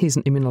McKinney. He's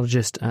an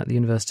immunologist at the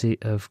University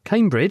of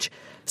Cambridge.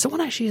 So what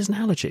actually is an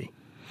allergy?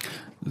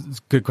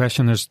 Good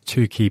question. There's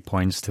two key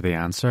points to the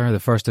answer. The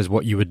first is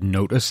what you would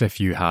notice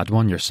if you had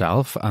one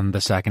yourself, and the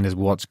second is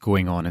what's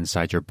going on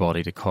inside your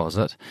body to cause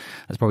it.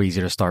 It's probably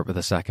easier to start with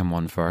the second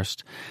one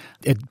first.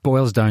 It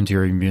boils down to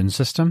your immune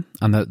system,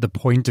 and the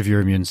point of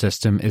your immune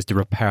system is to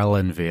repel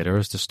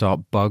invaders, to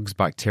stop bugs,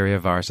 bacteria,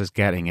 viruses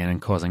getting in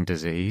and causing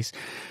disease.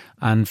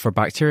 And for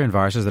bacteria and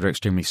viruses that are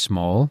extremely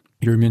small,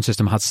 your immune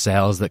system has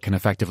cells that can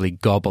effectively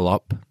gobble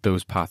up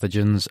those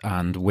pathogens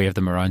and wave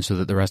them around so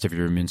that the rest of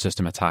your immune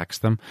system attacks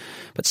them.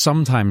 But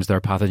sometimes there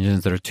are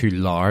pathogens that are too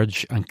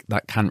large and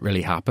that can't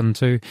really happen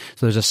to.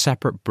 So there's a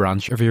separate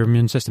branch of your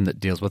immune system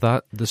that deals with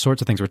that. The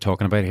sorts of things we're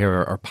talking about here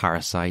are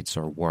parasites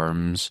or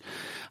worms.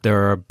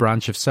 There are a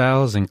branch of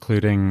cells,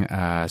 including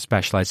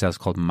specialized cells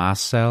called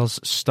mast cells,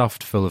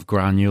 stuffed full of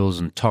granules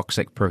and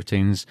toxic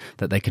proteins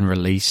that they can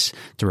release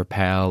to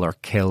repel or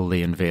kill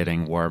the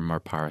invading worm or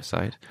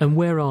parasite. And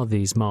where are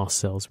these mast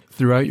cells?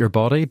 Throughout your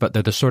body, but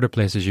they're the sort of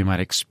places you might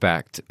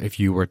expect if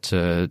you were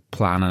to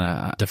plan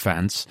a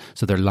defense.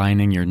 So they're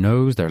lining your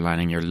nose, they're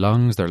lining your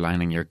lungs, they're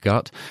lining your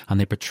gut, and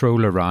they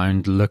patrol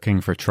around looking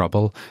for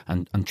trouble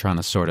and trying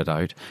to sort it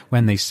out.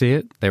 When they see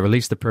it, they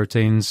release the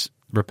proteins,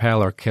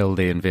 repel or kill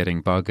the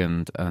invading bug,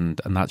 and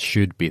that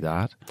should be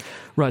that.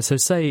 Right, so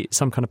say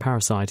some kind of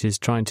parasite is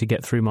trying to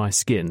get through my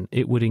skin,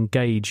 it would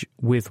engage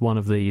with one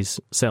of these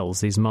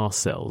cells, these mast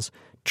cells,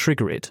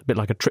 trigger it, a bit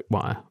like a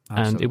tripwire,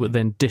 and it would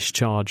then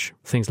discharge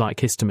things like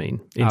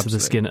histamine into the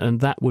skin, and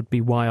that would be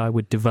why I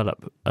would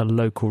develop a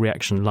local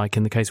reaction, like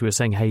in the case we were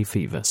saying hay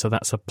fever. So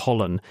that's a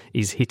pollen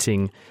is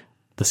hitting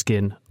the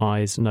skin,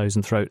 eyes, nose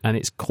and throat, and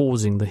it's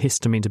causing the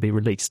histamine to be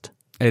released.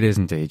 It is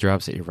indeed. You're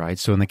absolutely right.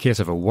 So in the case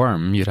of a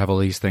worm, you'd have all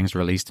these things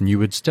released and you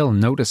would still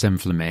notice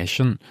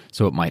inflammation.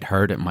 So it might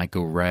hurt, it might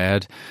go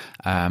red.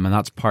 And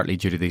that's partly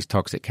due to these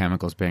toxic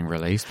chemicals being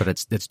released, but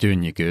it's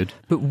doing you good.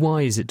 But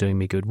why is it doing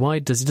me good? Why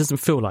doesn't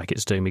feel like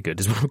it's doing me good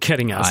is what I'm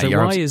getting at. So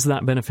why is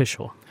that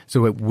beneficial?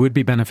 So it would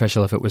be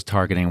beneficial if it was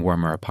targeting a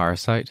worm or a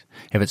parasite.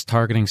 If it's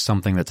targeting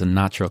something that's a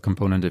natural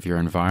component of your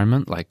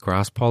environment, like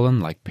grass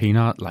pollen, like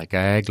peanut, like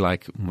egg,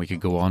 like we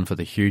could go on for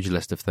the huge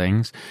list of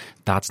things,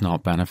 that's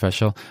not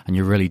beneficial. And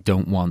you really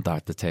don't want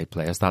that to take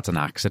place. That's an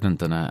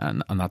accident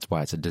and that's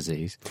why it's a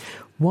disease.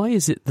 Why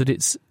is it that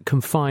it's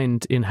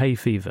confined in hay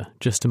fever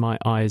just to my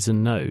eyes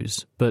and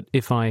nose? But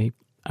if I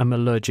am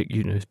allergic,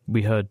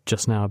 we heard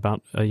just now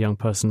about a young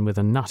person with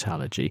a nut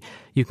allergy,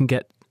 you can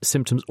get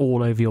symptoms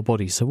all over your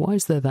body. So why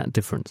is there that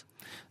difference?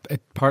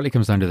 It partly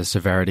comes down to the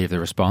severity of the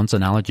response.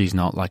 An allergy is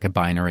not like a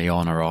binary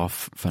on or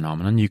off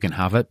phenomenon. You can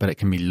have it, but it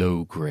can be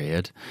low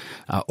grade,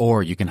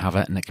 or you can have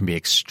it and it can be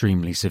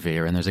extremely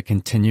severe. And there's a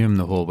continuum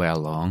the whole way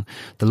along.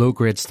 The low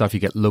grade stuff, you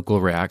get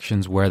local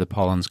reactions where the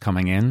pollen's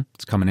coming in.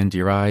 It's coming into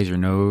your eyes, your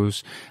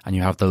nose, and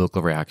you have the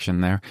local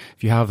reaction there.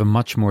 If you have a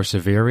much more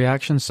severe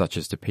reaction, such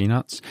as to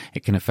peanuts,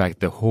 it can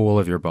affect the whole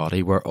of your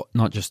body, where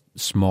not just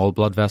small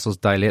blood vessels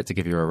dilate to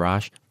give you a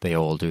rash. They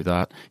all do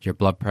that. Your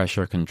blood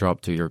pressure can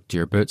drop to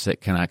your boots. It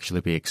can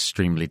actually be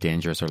extremely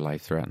dangerous or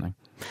life-threatening.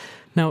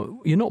 Now,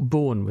 you're not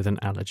born with an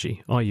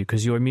allergy, are you?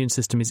 Because your immune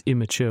system is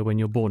immature when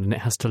you're born and it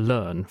has to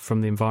learn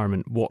from the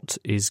environment what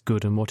is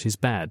good and what is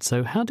bad.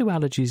 So how do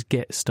allergies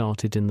get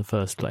started in the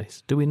first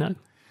place? Do we know?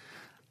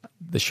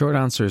 The short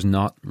answer is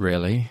not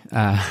really.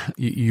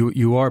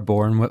 You are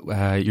born with,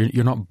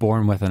 you're not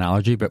born with an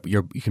allergy, but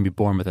you can be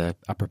born with a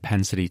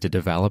propensity to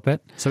develop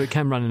it. So it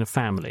can run in a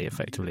family,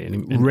 effectively,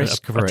 and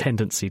risk a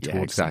tendency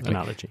towards an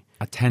allergy.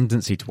 A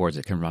tendency towards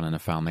it can run in a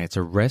family. It's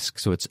a risk,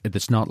 so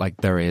it's not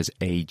like there is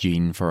a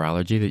gene for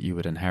allergy that you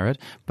would inherit,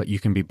 but you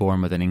can be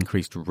born with an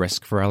increased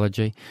risk for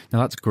allergy.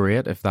 Now, that's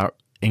great if that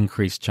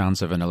increased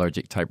chance of an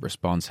allergic type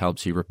response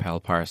helps you repel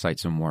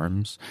parasites and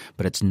worms,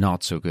 but it's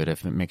not so good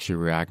if it makes you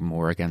react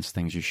more against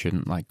things you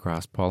shouldn't, like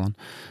grass pollen.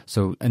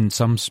 So in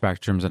some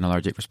spectrums, an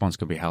allergic response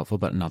can be helpful,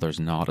 but in others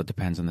not. It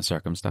depends on the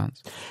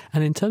circumstance.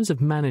 And in terms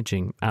of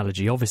managing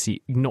allergy,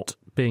 obviously not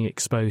being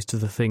exposed to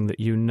the thing that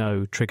you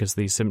know triggers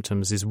these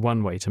symptoms is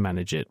one way to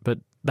manage it, but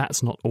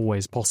that's not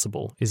always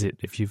possible, is it?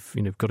 If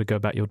you've got to go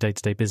about your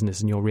day-to-day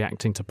business and you're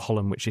reacting to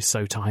pollen, which is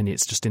so tiny,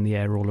 it's just in the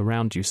air all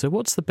around you. So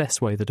what's the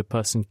best way that a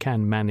person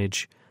can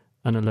manage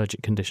an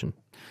allergic condition?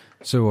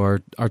 So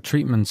our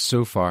treatments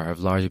so far have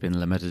largely been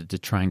limited to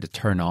trying to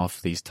turn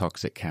off these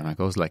toxic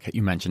chemicals, like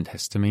you mentioned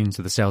histamine.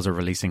 So the cells are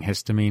releasing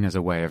histamine as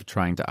a way of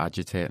trying to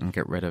agitate and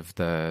get rid of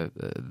the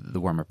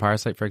worm or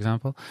parasite, for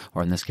example,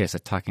 or in this case,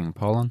 attacking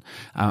pollen.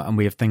 And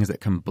we have things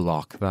that can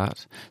block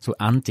that. So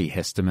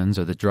antihistamines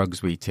are the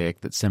drugs we take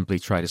that simply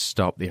try to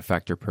stop the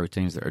effector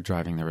proteins that are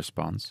driving the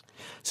response.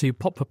 So you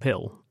pop a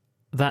pill,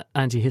 that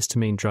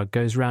antihistamine drug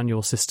goes around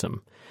your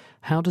system.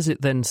 How does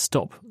it then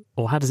stop,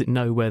 or how does it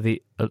know where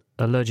the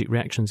allergic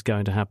reaction is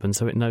going to happen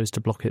so it knows to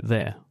block it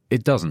there?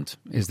 It doesn't,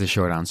 is the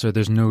short answer.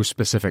 There's no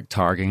specific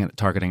targeting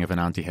of an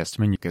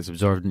antihistamine. It gets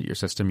absorbed into your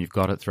system. You've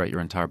got it throughout your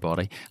entire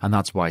body. And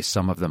that's why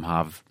some of them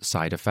have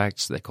side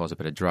effects. They cause a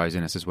bit of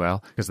drowsiness as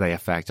well, because they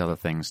affect other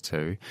things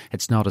too.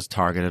 It's not as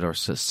targeted or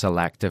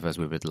selective as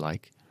we would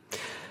like.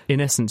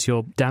 In essence,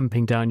 you're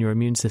damping down your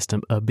immune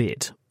system a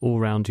bit all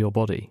around your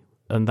body.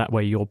 And that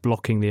way you're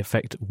blocking the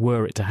effect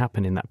were it to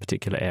happen in that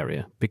particular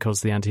area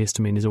because the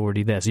antihistamine is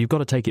already there. So you've got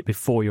to take it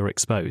before you're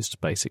exposed,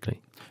 basically.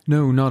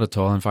 No, not at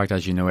all. In fact,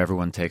 as you know,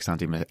 everyone takes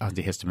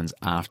antihistamines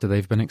after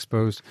they've been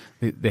exposed.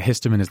 The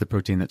histamine is the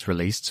protein that's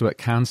released, so it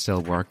can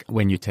still work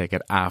when you take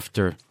it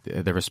after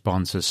the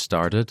response has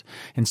started.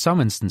 In some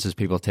instances,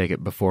 people take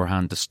it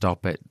beforehand to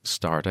stop it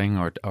starting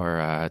or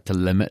to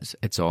limit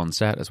its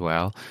onset as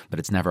well, but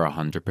it's never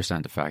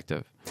 100%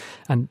 effective.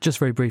 And just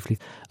very briefly,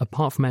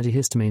 apart from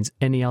antihistamines,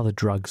 any other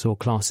drugs or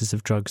classes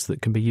of drugs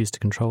that can be used to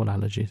control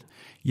allergies?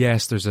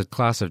 Yes, there's a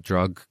class of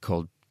drug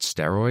called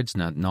steroids,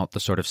 not the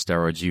sort of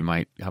steroids you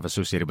might have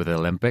associated with the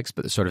Olympics,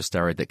 but the sort of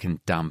steroid that can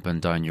dampen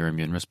down your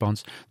immune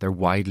response. They're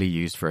widely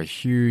used for a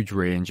huge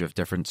range of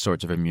different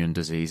sorts of immune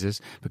diseases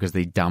because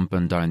they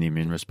dampen down the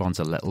immune response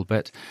a little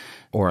bit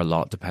or a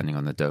lot depending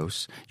on the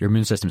dose. Your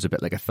immune system's a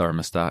bit like a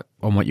thermostat,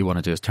 and what you want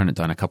to do is turn it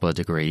down a couple of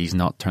degrees,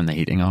 not turn the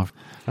heating off.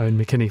 Owen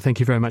McKinney,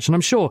 thank you very much. And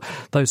I'm sure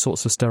those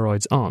sorts of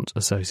steroids aren't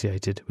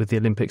associated with the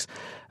Olympics.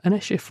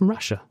 Anesha from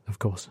Russia, of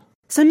course.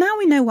 So now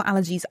we know what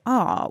allergies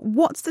are.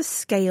 What's the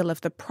scale of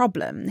the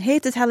problem?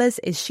 Here to tell us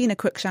is Sheena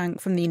Cruikshank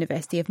from the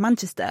University of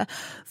Manchester.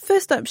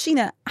 First up,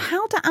 Sheena,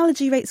 how do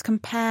allergy rates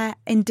compare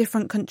in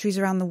different countries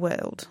around the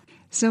world?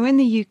 So in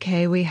the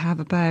UK, we have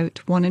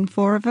about 1 in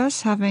 4 of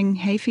us having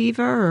hay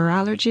fever or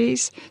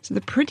allergies. So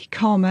they're pretty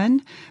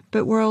common,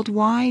 but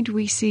worldwide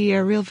we see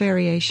a real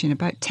variation.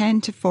 About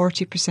 10 to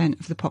 40%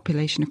 of the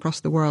population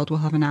across the world will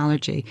have an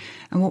allergy.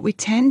 And what we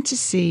tend to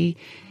see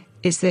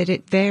is that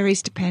it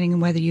varies depending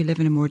on whether you live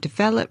in a more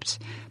developed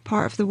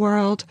part of the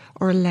world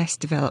or a less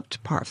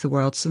developed part of the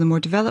world. So the more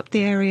developed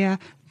the area,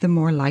 the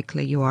more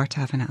likely you are to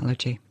have an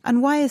allergy.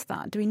 And why is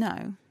that? Do we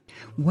know?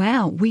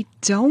 Well, we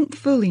don't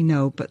fully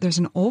know, but there's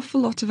an awful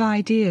lot of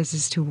ideas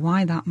as to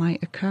why that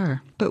might occur.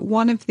 But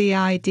one of the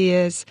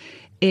ideas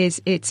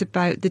is it's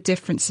about the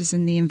differences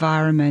in the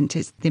environment.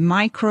 It's the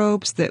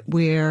microbes that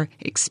we're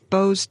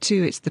exposed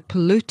to, it's the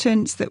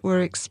pollutants that we're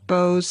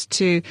exposed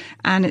to,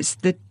 and it's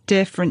the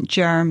different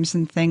germs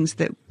and things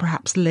that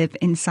perhaps live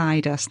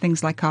inside us.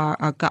 Things like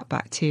our gut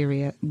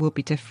bacteria will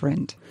be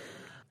different.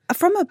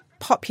 From a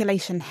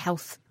population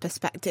health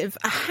perspective,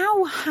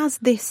 how has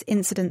this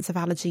incidence of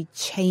allergy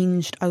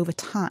changed over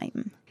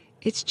time?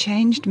 It's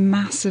changed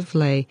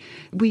massively.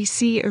 We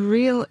see a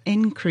real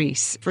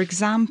increase. For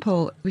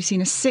example, we've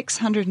seen a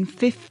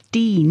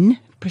 615%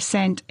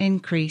 50%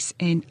 increase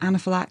in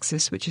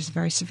anaphylaxis, which is a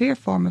very severe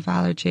form of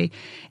allergy,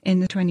 in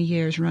the 20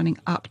 years running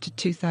up to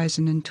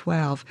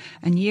 2012.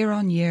 And year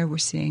on year, we're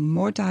seeing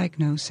more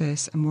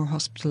diagnosis and more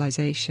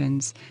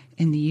hospitalizations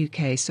in the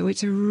UK. So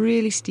it's a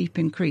really steep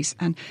increase.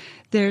 And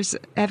there's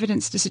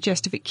evidence to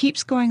suggest if it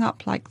keeps going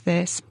up like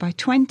this, by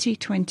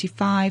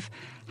 2025,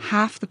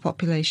 half the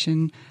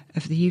population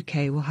of the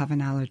UK will have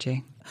an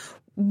allergy.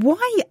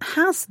 Why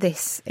has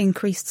this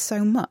increased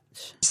so much?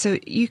 So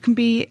you can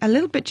be a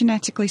little bit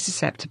genetically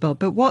susceptible,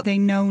 but what they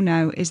know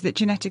now is that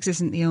genetics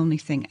isn't the only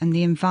thing, and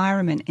the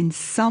environment in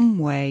some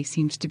way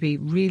seems to be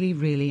really,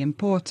 really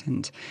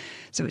important.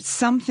 So it's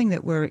something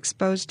that we're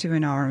exposed to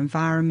in our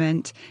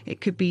environment. It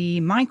could be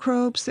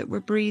microbes that we're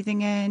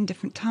breathing in,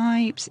 different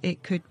types.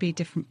 It could be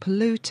different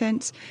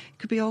pollutants. It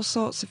could be all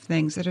sorts of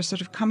things that are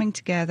sort of coming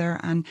together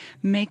and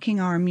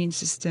making our immune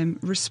system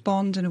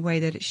respond in a way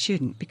that it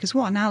shouldn't. Because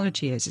what an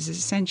allergy is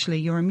essentially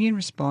your immune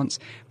response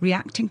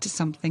reacting to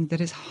something that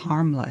is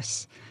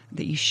harmless,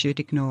 that you should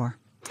ignore.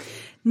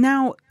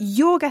 Now,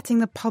 you're getting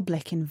the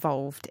public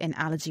involved in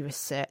allergy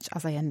research,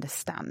 as I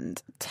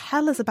understand.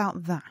 Tell us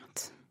about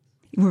that.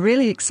 We're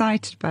really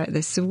excited about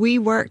this. So we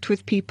worked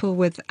with people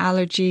with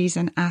allergies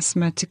and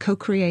asthma to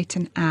co-create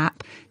an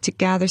app to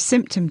gather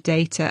symptom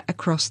data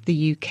across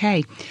the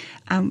UK.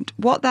 And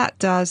what that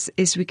does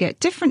is we get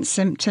different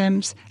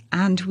symptoms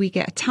and we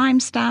get a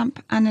timestamp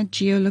and a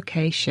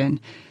geolocation.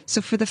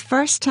 So for the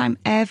first time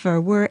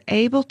ever, we're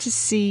able to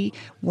see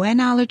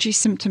when allergy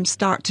symptoms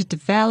start to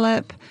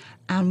develop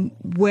and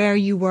where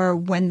you were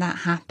when that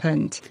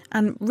happened.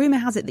 And rumour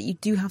has it that you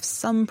do have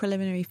some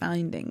preliminary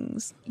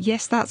findings.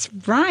 Yes, that's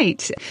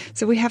right.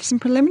 So we have some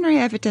preliminary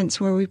evidence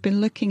where we've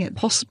been looking at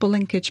possible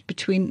linkage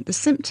between the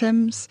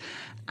symptoms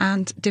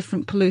and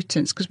different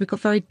pollutants, because we've got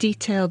very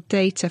detailed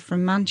data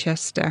from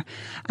Manchester.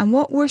 And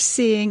what we're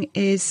seeing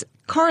is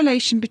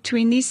correlation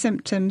between these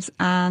symptoms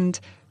and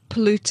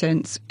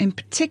pollutants, in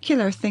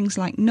particular things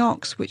like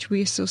NOx, which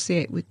we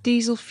associate with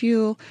diesel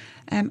fuel,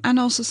 and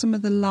also some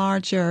of the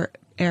larger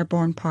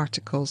airborne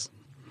particles.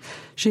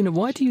 Sheena,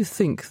 why do you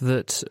think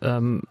that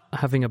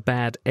having a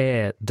bad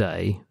air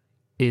day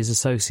is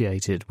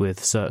associated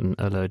with certain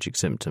allergic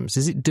symptoms?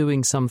 Is it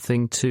doing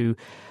something to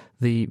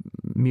the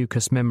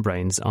mucous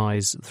membranes,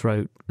 eyes,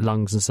 throat,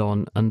 lungs and so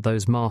on, and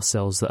those mast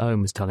cells that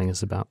Owen was telling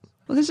us about?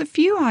 Well, there's a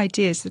few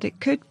ideas that it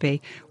could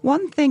be.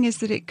 One thing is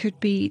that it could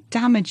be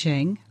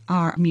damaging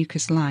our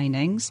mucous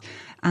linings,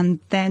 and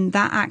then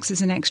that acts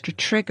as an extra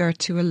trigger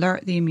to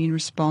alert the immune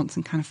response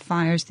and kind of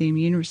fires the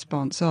immune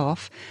response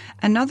off.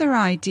 Another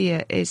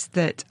idea is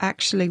that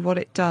actually what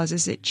it does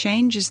is it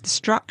changes the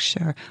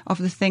structure of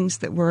the things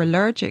that we're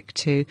allergic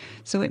to,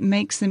 so it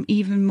makes them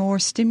even more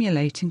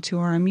stimulating to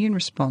our immune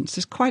response.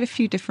 There's quite a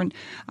few different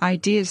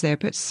ideas there,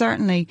 but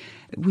certainly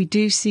we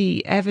do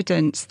see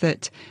evidence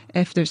that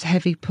if there's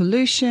heavy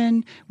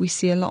pollution, we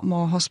see a lot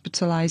more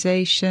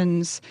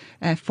hospitalizations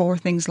for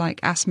things like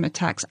asthma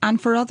attacks,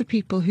 and for other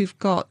people who've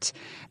got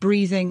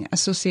breathing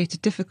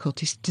associated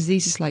difficulties,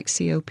 diseases like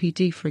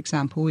COPD, for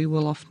example, we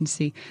will often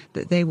see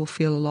that they will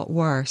feel a lot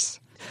worse.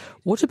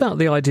 What about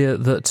the idea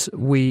that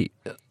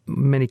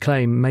many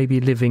claim, may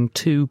be living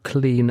too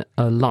clean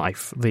a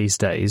life these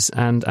days,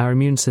 and our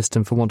immune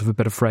system, for want of a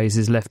better phrase,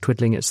 is left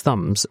twiddling its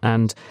thumbs,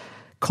 and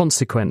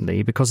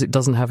consequently, because it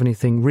doesn't have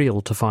anything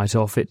real to fight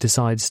off, it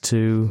decides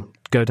to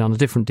go down a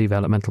different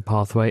developmental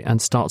pathway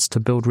and starts to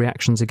build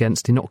reactions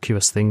against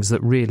innocuous things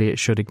that really it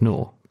should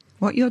ignore?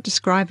 What you're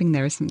describing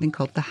there is something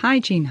called the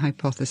hygiene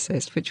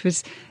hypothesis, which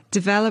was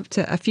developed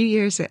a few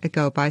years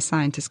ago by a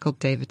scientist called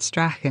David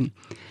Strachan.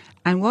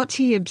 And what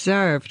he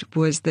observed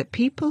was that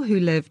people who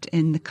lived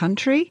in the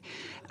country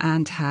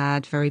and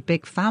had very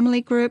big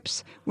family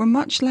groups were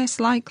much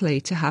less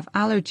likely to have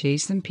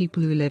allergies than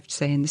people who lived,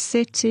 say, in the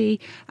city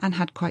and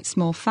had quite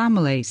small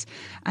families.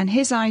 And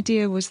his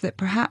idea was that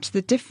perhaps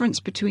the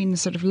difference between the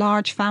sort of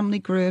large family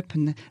group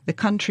and the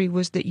country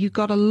was that you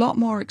got a lot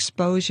more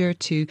exposure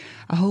to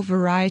a whole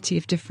variety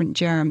of different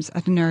germs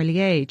at an early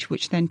age,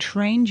 which then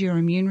trained your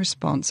immune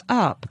response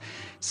up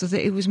so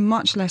that it was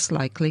much less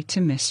likely to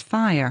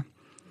misfire.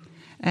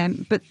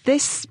 But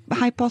this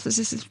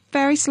hypothesis has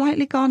very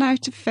slightly gone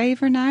out of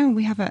favour now.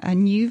 We have a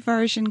new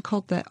version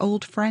called the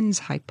old friends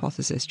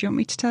hypothesis. Do you want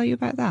me to tell you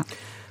about that?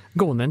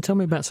 Go on then, tell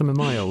me about some of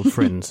my old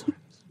friends.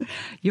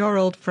 Your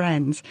old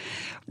friends.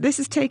 This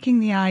is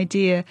taking the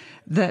idea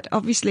that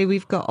obviously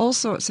we've got all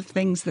sorts of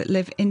things that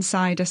live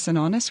inside us and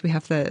on us. We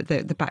have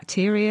the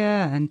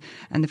bacteria and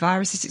the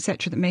viruses,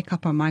 etc., that make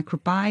up our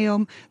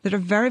microbiome that are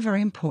very,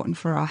 very important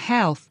for our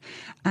health.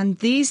 And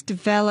these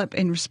develop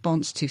in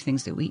response to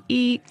things that we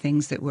eat,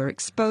 things that we're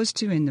exposed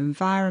to in the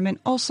environment,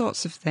 all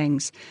sorts of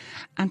things.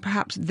 And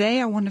perhaps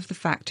they are one of the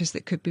factors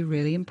that could be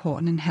really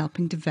important in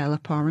helping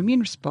develop our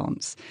immune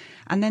response.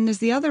 And then there's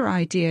the other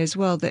idea as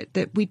well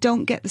that we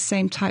don't get the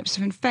same types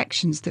of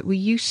infections that we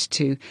used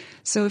to.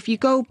 So if you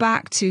go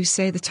back to,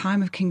 say, the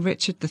time of King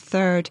Richard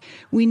III,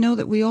 we know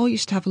that we all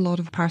used to have a lot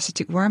of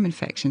parasitic worm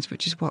infections,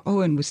 which is what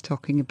Owen was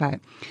talking about.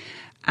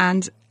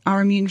 And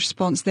our immune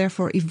response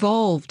therefore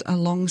evolved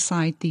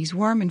alongside these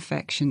worm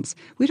infections.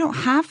 We don't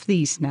have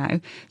these now.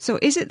 So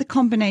is it the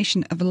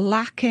combination of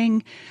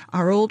lacking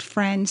our old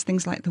friends,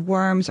 things like the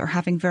worms, or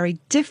having very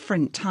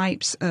different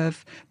types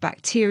of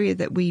bacteria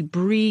that we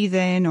breathe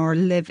in or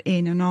live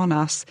in and on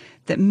us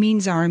that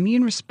means our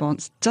immune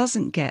response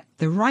doesn't get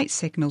the right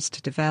signals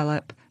to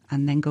develop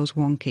and then goes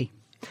wonky?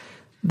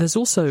 There's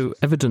also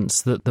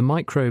evidence that the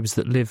microbes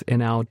that live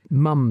in our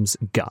mum's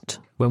gut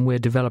when we're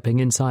developing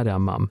inside our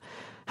mum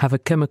have a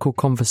chemical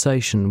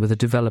conversation with a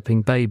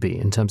developing baby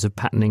in terms of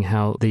patterning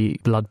how the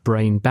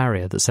blood-brain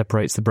barrier that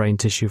separates the brain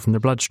tissue from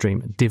the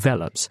bloodstream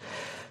develops.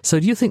 So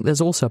do you think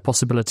there's also a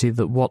possibility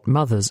that what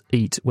mothers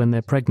eat when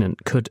they're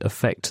pregnant could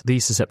affect the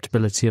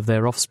susceptibility of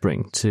their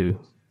offspring to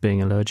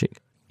being allergic?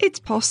 It's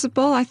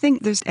possible. I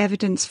think there's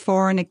evidence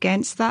for and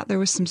against that. There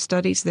were some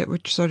studies that were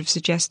sort of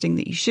suggesting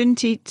that you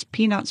shouldn't eat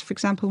peanuts, for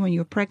example, when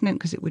you're pregnant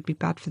because it would be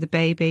bad for the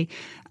baby.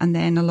 And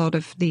then a lot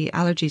of the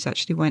allergies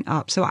actually went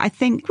up. So I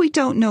think we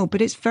don't know,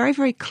 but it's very,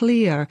 very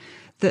clear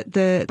that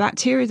the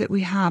bacteria that we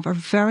have are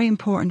very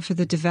important for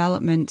the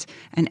development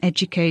and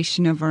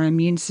education of our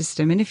immune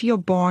system. And if you're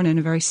born in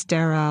a very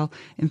sterile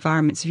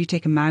environment, so if you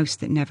take a mouse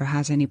that never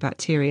has any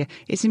bacteria,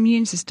 its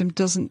immune system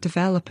doesn't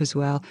develop as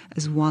well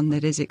as one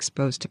that is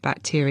exposed to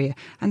bacteria.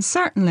 And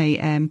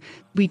certainly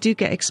we do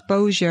get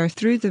exposure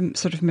through the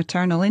sort of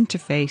maternal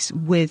interface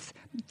with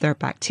their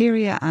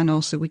bacteria, and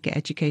also we get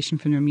education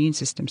from their immune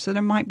system. So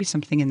there might be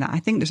something in that. I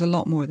think there's a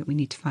lot more that we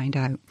need to find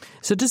out.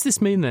 So does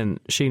this mean then,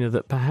 Sheena,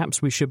 that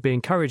perhaps we should be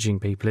encouraging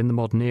people in the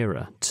modern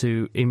era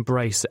to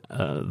embrace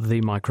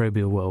the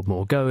microbial world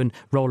more, go and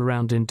roll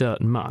around in dirt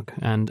and muck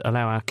and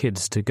allow our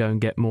kids to go and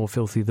get more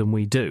filthy than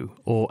we do?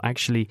 Or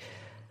actually,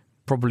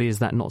 probably is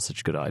that not such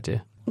a good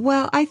idea?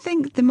 Well, I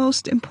think the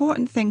most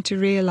important thing to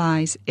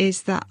realise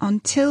is that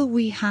until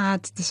we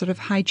had the sort of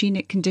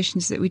hygienic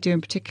conditions that we do,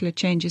 in particular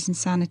changes in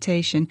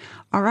sanitation,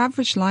 our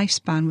average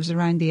lifespan was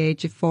around the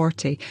age of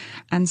 40.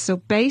 And so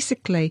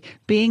basically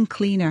being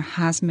cleaner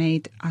has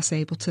made us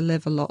able to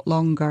live a lot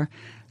longer.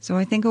 So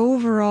I think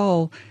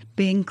overall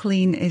being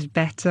clean is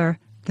better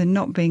than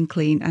not being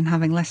clean, and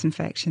having less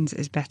infections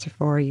is better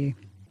for you.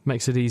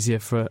 Makes it easier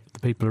for the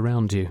people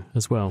around you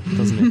as well,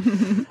 doesn't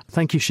it?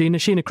 Thank you, Sheena.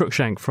 Sheena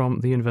Cruikshank from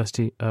the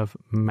University of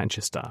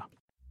Manchester.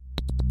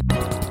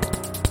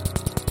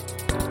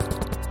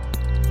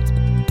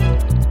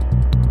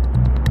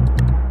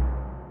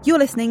 You're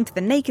listening to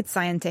The Naked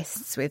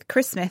Scientists with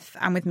Chris Smith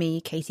and with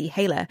me, Katie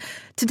Haylor.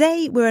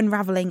 Today we're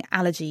unravelling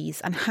allergies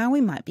and how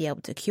we might be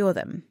able to cure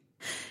them.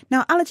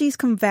 Now, allergies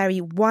can vary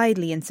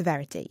widely in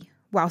severity.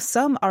 While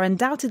some are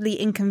undoubtedly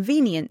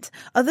inconvenient,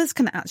 others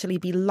can actually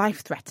be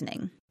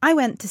life-threatening. I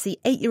went to see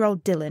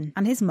 8-year-old Dylan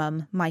and his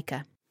mum,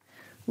 Micah.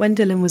 When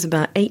Dylan was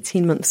about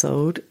 18 months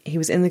old, he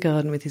was in the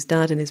garden with his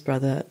dad and his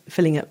brother,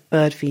 filling up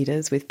bird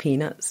feeders with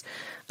peanuts,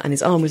 and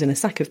his arm was in a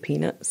sack of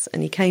peanuts,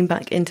 and he came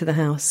back into the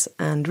house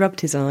and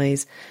rubbed his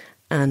eyes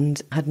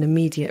and had an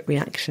immediate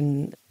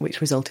reaction,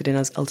 which resulted in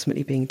us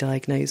ultimately being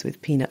diagnosed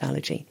with peanut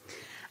allergy.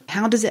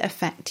 How does it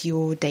affect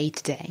your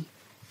day-to-day?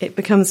 It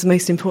becomes the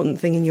most important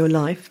thing in your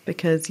life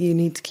because you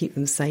need to keep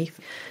them safe.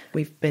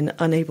 We've been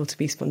unable to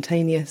be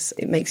spontaneous.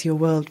 It makes your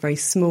world very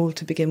small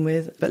to begin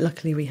with, but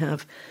luckily we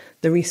have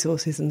the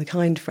resources and the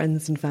kind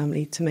friends and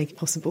family to make it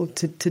possible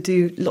to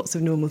do lots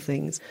of normal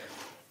things.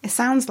 It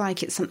sounds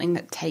like it's something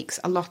that takes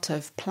a lot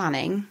of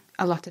planning,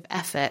 a lot of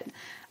effort,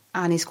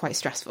 and is quite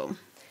stressful.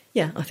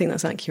 Yeah, I think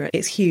that's accurate.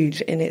 It's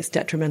huge in its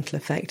detrimental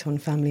effect on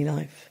family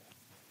life.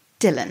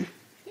 Dylan,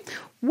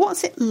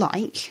 what's it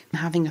like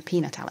having a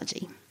peanut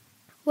allergy?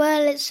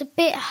 Well, it's a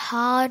bit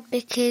hard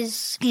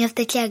because you have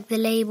to check the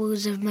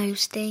labels of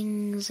most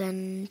things,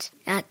 and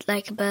at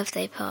like a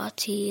birthday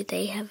party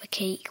they have a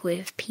cake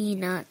with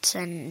peanuts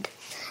and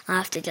I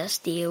have to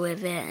just deal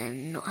with it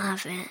and not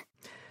have it.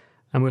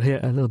 And we'll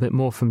hear a little bit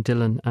more from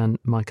Dylan and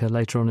Micah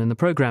later on in the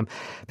programme.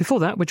 Before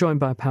that, we're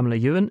joined by Pamela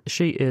Ewan.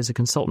 She is a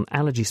consultant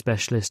allergy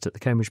specialist at the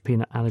Cambridge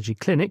Peanut Allergy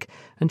Clinic,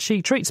 and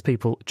she treats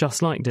people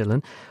just like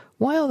Dylan.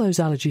 Why are those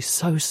allergies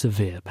so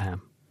severe,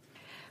 Pam?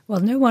 Well,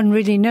 no one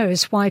really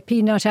knows why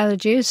peanut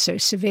allergy is so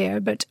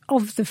severe, but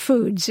of the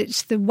foods,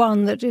 it's the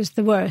one that is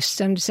the worst.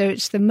 And so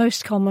it's the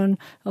most common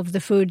of the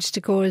foods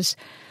to cause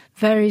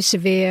very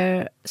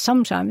severe,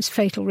 sometimes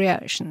fatal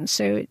reactions.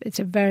 So it's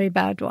a very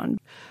bad one.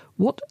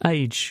 What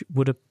age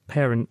would a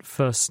parent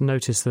first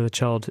notice that a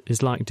child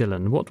is like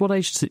Dylan? What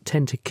age does it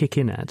tend to kick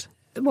in at?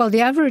 Well,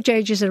 the average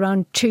age is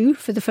around 2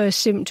 for the first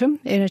symptom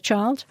in a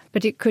child,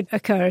 but it could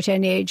occur at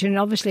any age, and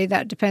obviously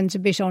that depends a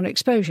bit on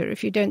exposure.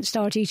 If you don't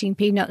start eating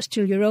peanuts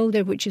till you're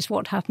older, which is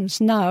what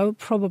happens now,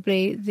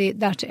 probably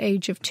that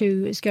age of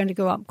 2 is going to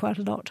go up quite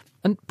a lot.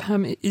 And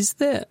Pam, is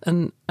there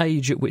an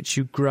age at which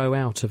you grow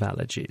out of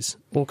allergies?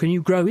 Or can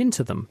you grow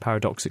into them,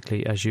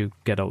 paradoxically, as you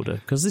get older?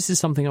 Because this is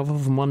something I've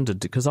often wondered,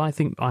 because I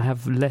think I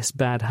have less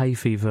bad hay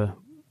fever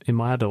in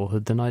my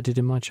adulthood than I did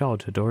in my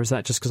childhood. Or is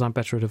that just because I'm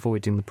better at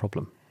avoiding the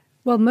problem?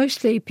 Well,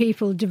 mostly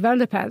people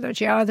develop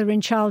allergy either in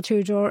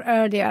childhood or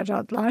early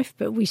adult life,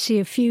 but we see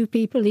a few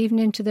people, even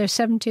into their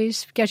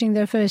 70s, getting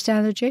their first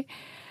allergy.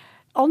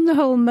 On the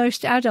whole,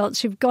 most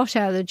adults who've got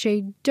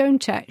allergy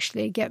don't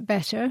actually get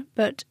better,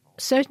 but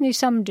certainly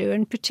some do,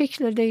 and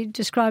particularly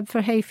described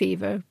for hay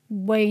fever,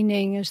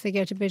 waning as they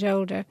get a bit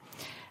older.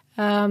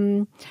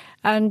 And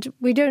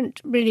we don't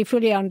really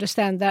fully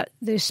understand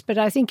this, but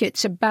I think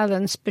it's a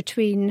balance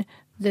between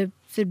the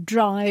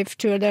drive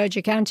to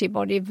allergic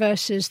antibody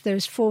versus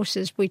those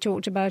forces we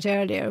talked about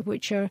earlier,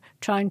 which are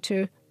trying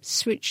to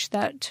switch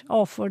that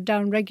off or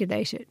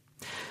down-regulate it.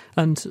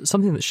 And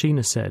something that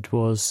Sheena said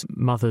was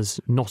mothers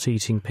not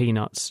eating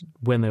peanuts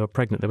when they were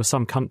pregnant. There were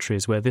some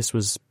countries where this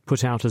was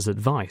put out as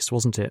advice,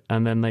 wasn't it?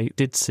 And then they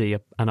did see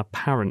an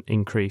apparent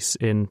increase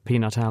in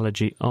peanut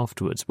allergy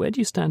afterwards. Where do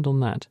you stand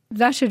on that?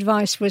 That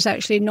advice was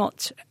actually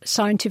not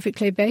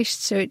scientifically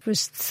based, so it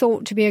was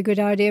thought to be a good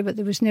idea, but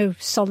there was no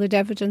solid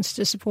evidence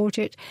to support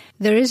it.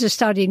 There is a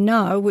study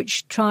now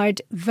which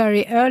tried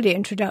very early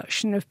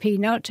introduction of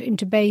peanut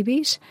into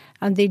babies,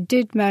 and they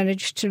did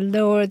manage to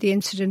lower the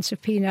incidence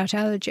of peanut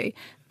allergy.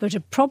 But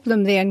a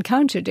problem they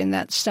encountered in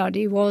that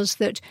study was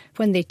that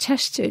when they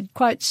tested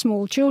quite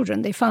small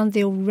children, they found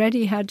they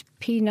already had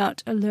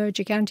peanut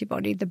allergic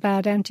antibody, the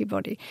bad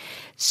antibody.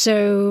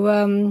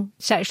 So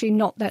it's actually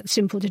not that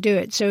simple to do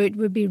it. So it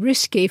would be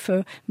risky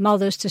for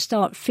mothers to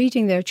start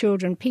feeding their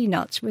children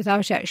peanuts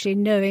without actually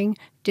knowing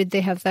did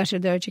they have that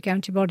allergic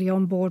antibody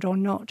on board or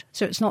not.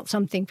 So it's not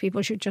something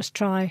people should just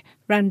try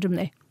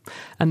randomly.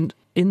 And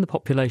in the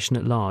population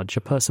at large,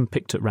 a person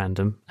picked at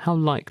random, how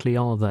likely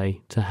are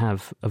they to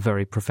have a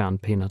very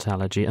profound peanut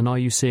allergy? And are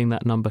you seeing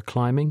that number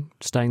climbing,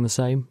 staying the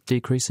same,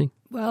 decreasing?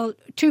 Well,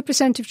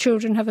 2% of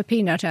children have a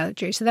peanut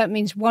allergy, so that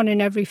means 1 in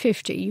every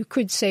 50. You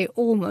could say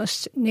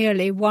almost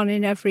nearly 1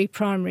 in every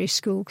primary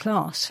school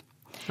class.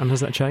 And has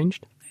that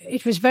changed?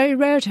 It was very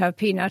rare to have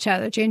peanut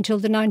allergy until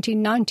the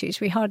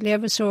 1990s. We hardly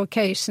ever saw a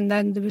case, and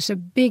then there was a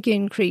big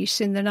increase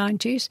in the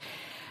 90s.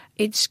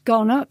 It's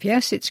gone up,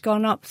 yes, it's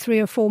gone up 3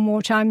 or 4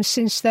 more times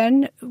since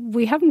then.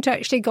 We haven't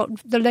actually got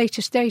the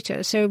latest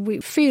data, so we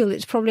feel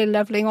it's probably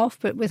levelling off,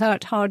 but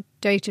without hard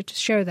data to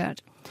show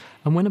that.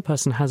 And when a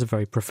person has a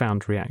very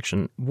profound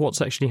reaction,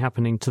 what's actually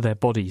happening to their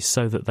bodies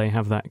so that they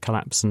have that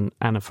collapse and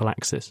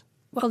anaphylaxis?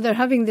 Well, they're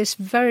having this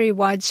very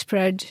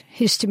widespread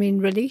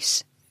histamine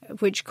release,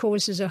 which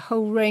causes a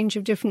whole range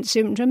of different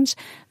symptoms,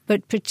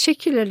 but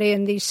particularly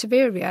in these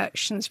severe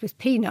reactions with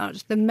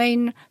peanut, the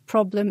main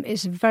problem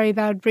is very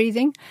bad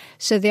breathing.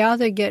 So they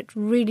either get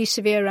really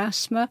severe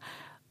asthma,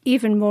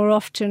 even more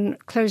often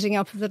closing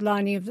up of the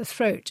lining of the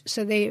throat.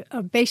 So they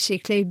are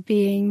basically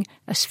being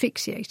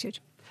asphyxiated.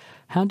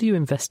 How do you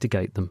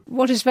investigate them?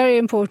 What is very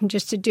important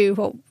is to do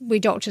what we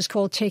doctors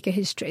call take a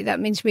history. That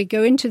means we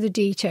go into the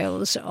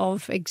details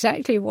of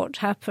exactly what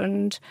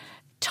happened,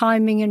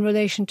 timing in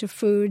relation to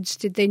foods,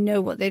 did they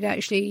know what they'd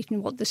actually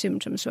eaten, what the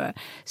symptoms were.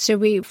 So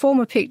we form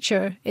a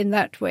picture in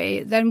that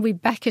way, then we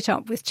back it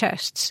up with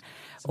tests.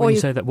 So when you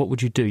say that, what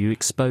would you do? You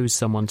expose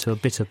someone to a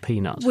bit of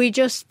peanut? We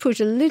just put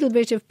a little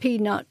bit of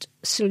peanut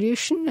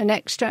solution, an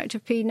extract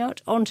of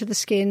peanut, onto the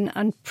skin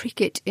and prick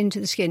it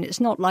into the skin. It's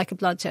not like a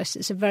blood test,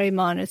 it's a very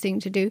minor thing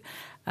to do.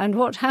 And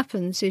what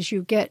happens is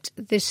you get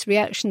this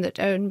reaction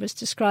that Owen was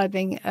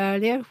describing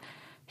earlier,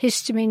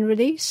 histamine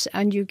release,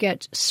 and you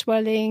get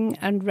swelling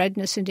and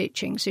redness and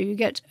itching. So you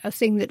get a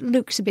thing that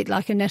looks a bit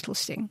like a nettle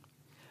sting.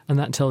 And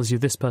that tells you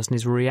this person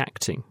is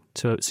reacting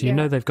to it. So you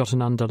know they've got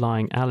an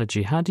underlying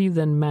allergy. How do you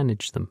then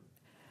manage them?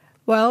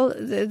 Well,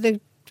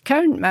 the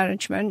current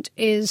management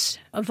is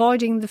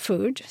avoiding the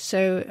food,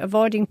 so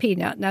avoiding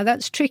peanut. Now,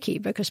 that's tricky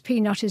because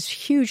peanut is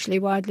hugely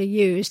widely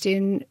used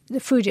in the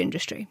food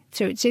industry.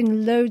 So it's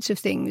in loads of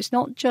things,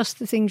 not just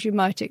the things you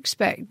might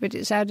expect, but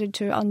it's added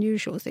to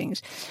unusual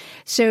things.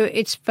 So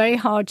it's very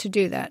hard to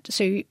do that.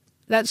 So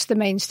that's the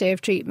mainstay of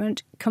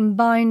treatment,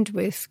 combined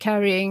with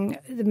carrying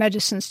the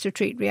medicines to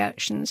treat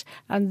reactions.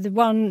 And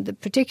the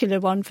particular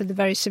one for the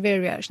very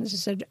severe reactions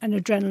is an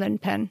adrenaline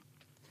pen.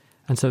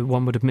 And so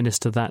one would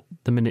administer that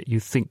the minute you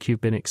think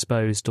you've been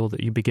exposed or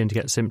that you begin to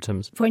get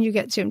symptoms? When you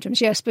get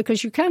symptoms, yes,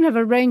 because you can have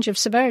a range of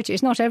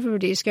severities. Not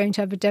everybody is going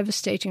to have a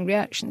devastating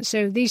reaction.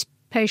 So these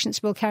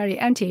patients will carry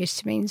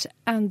antihistamines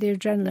and the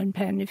adrenaline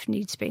pen if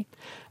needs be.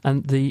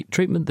 And the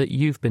treatment that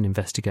you've been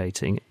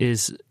investigating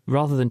is,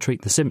 rather than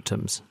treat the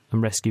symptoms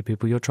and rescue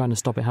people, you're trying to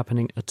stop it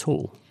happening at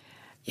all?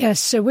 Yes,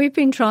 so we've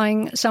been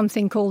trying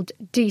something called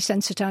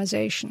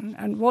desensitization.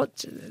 And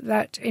what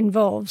that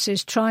involves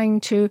is trying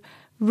to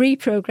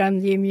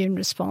reprogram the immune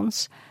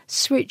response,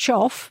 switch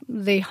off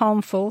the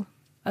harmful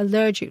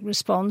allergic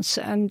response,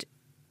 and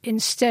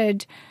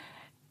instead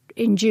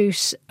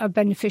induce a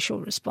beneficial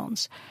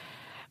response.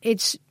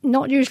 It's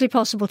not usually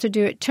possible to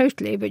do it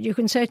totally, but you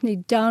can certainly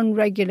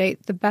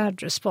down-regulate the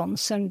bad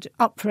response and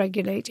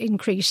up-regulate,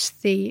 increase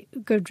the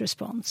good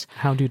response.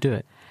 How do you do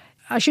it?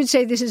 I should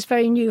say this is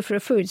very new for a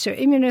food. So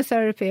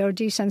immunotherapy or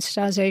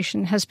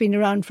desensitization has been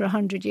around for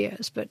 100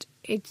 years, but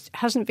it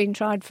hasn't been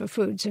tried for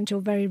foods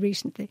until very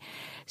recently.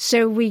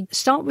 So we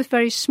start with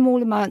very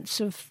small amounts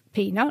of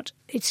peanut.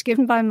 It's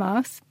given by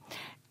mouth,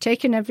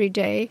 taken every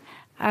day,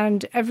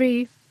 and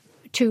every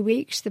 2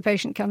 weeks, the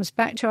patient comes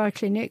back to our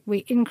clinic, we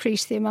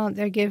increase the amount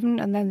they're given,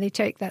 and then they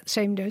take that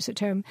same dose at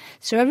home.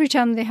 So every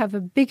time they have a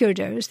bigger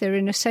dose, they're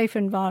in a safe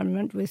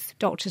environment with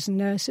doctors and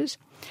nurses.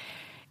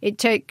 It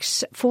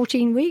takes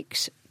 14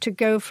 weeks to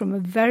go from a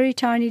very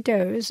tiny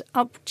dose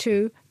up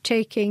to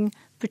taking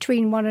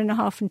between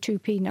 1.5 and 2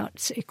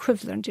 peanuts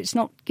equivalent. It's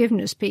not given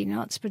as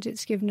peanuts, but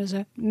it's given as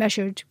a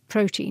measured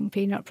protein,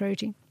 peanut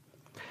protein.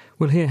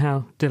 We'll hear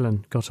how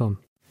Dylan got on.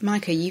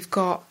 Micah, you've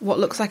got what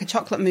looks like a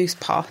chocolate mousse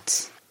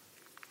pot.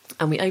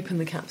 And we open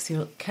the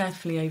capsule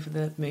carefully over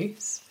the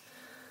mousse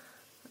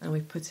and we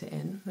put it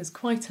in. There's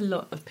quite a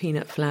lot of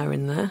peanut flour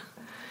in there.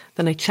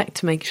 Then I check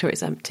to make sure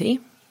it's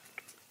empty.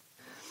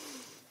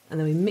 And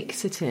then we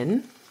mix it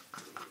in.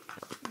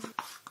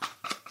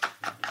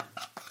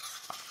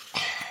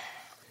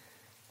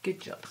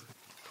 Good job.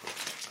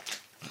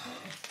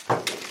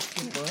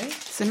 Good boy.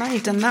 So now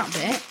you've done that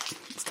bit,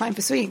 it's time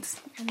for sweets.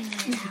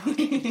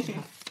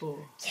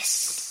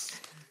 Yes.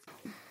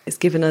 It's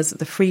given us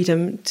the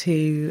freedom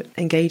to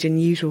engage in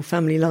usual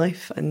family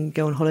life and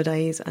go on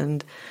holidays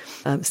and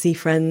see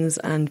friends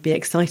and be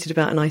excited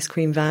about an ice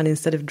cream van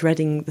instead of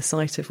dreading the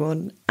sight of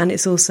one. And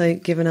it's also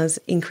given us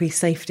increased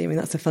safety. I mean,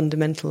 that's a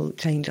fundamental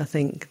change, I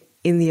think.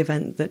 In the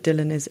event that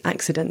Dylan is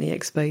accidentally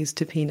exposed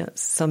to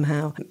peanuts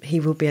somehow, he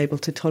will be able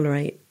to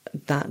tolerate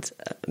that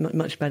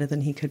much better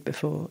than he could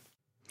before.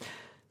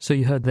 So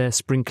you heard there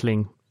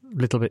sprinkling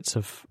little bits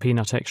of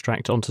peanut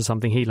extract onto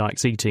something he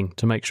likes eating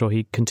to make sure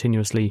he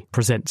continuously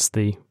presents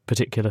the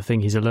particular thing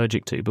he's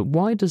allergic to. But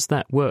why does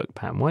that work,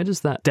 Pam? Why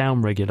does that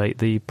downregulate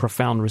the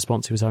profound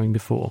response he was having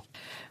before?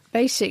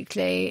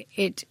 Basically,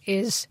 it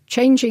is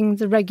changing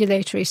the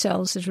regulatory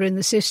cells that are in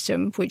the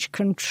system which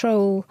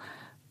control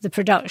the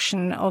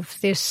production of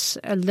this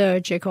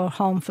allergic or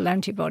harmful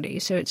antibody.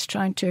 So it's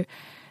trying to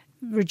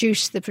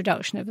reduce the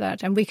production of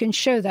that. And we can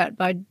show that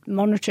by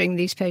monitoring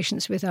these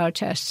patients with our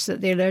tests, that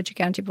the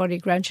allergic antibody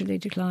gradually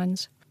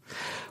declines.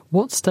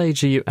 What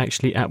stage are you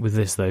actually at with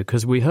this, though?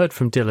 Because we heard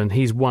from Dylan,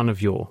 he's one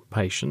of your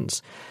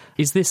patients.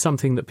 Is this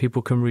something that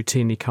people can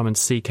routinely come and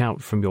seek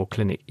out from your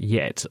clinic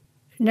yet?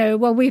 No,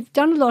 well, we've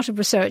done a lot of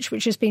research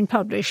which has been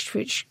published,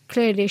 which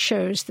clearly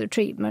shows the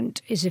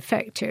treatment is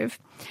effective.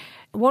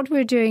 What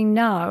we're doing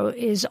now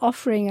is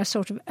offering a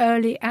sort of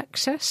early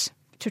access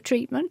to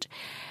treatment.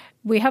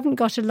 We haven't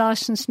got a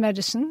licensed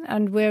medicine,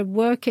 and we're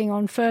working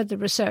on further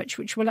research,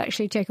 which will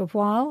actually take a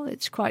while.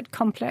 It's quite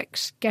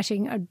complex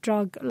getting a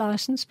drug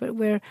license, but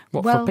we're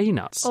for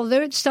peanuts?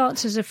 Although it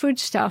starts as a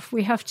foodstuff,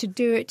 we have to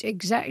do it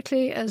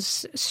exactly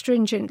as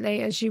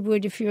stringently as you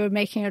would if you were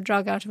making a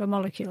drug out of a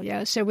molecule.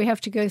 Yeah, so we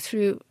have to go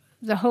through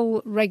the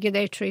whole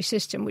regulatory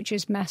system, which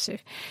is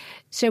massive.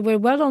 So we're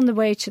well on the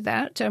way to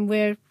that, and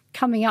we're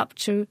coming up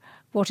to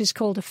what is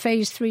called a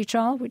phase 3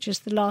 trial, which is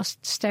the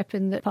last step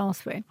in the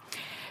pathway.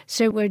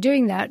 So we're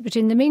doing that, but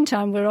in the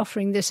meantime, we're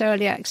offering this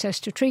early access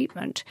to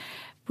treatment.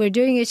 We're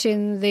doing it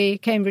in the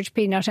Cambridge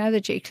Peanut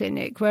Allergy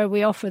Clinic, where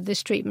we offer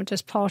this treatment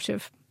as part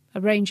of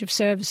a range of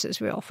services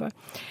we offer.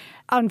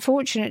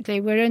 Unfortunately,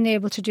 we're only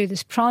able to do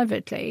this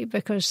privately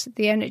because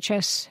the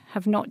NHS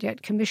have not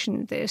yet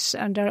commissioned this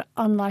and are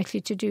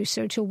unlikely to do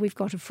so till we've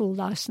got a full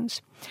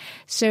licence.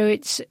 So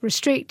it's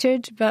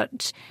restricted,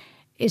 but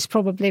is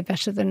probably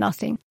better than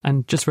nothing.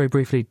 And just very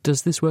briefly,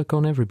 does this work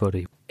on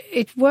everybody?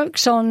 It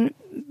works on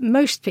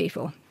most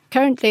people.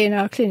 Currently in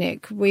our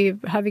clinic, we're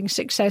having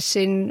success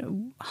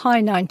in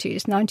high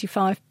 90s,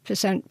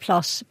 95%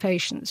 plus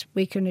patients.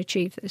 We can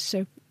achieve this,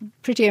 so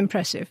pretty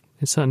impressive.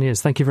 It certainly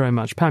is. Thank you very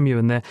much. Pam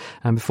Ewan there,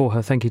 and before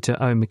her, thank you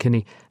to Owen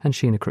McKinney and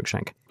Sheena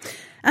Cruikshank.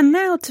 And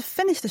now, to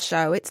finish the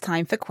show, it's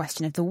time for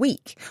Question of the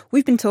Week.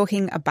 We've been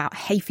talking about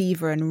hay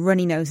fever and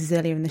runny noses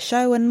earlier in the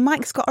show, and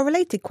Mike's got a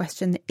related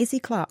question that Izzy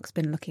Clark's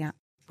been looking at.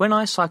 When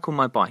I cycle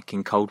my bike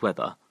in cold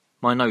weather,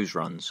 my nose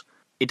runs.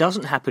 It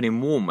doesn't happen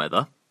in warm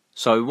weather,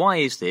 so why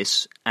is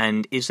this,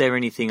 and is there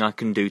anything I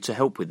can do to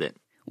help with it?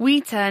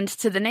 We turned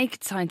to the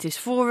Naked Scientist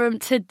forum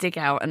to dig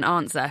out an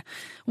answer.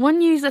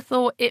 One user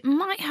thought it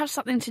might have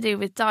something to do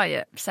with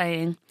diet,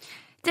 saying,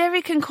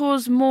 "Dairy can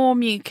cause more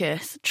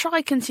mucus.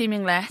 Try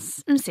consuming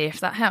less and see if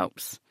that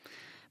helps."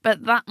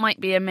 But that might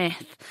be a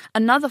myth.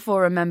 Another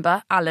forum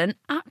member, Alan,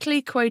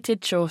 aptly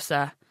quoted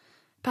Chaucer.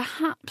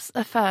 Perhaps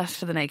a first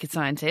for the Naked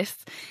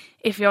Scientists.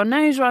 If your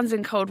nose runs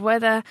in cold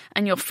weather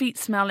and your feet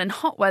smell in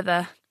hot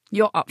weather,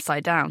 you're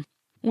upside down.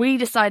 We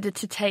decided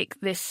to take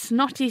this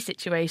snotty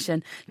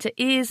situation to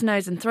ears,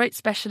 nose and throat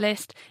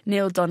specialist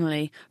Neil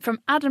Donnelly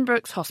from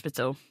Addenbrooke's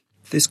Hospital.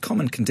 This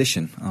common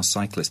condition our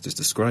cyclist is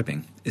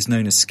describing is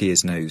known as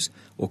skier's nose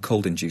or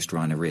cold-induced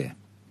rhinorrhea.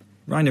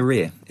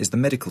 Rhinorrhea is the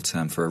medical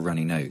term for a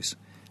runny nose,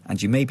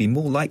 and you may be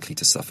more likely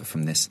to suffer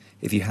from this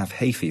if you have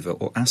hay fever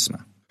or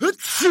asthma.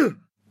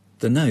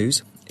 The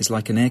nose is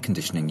like an air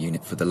conditioning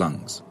unit for the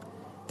lungs.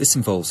 This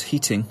involves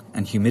heating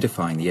and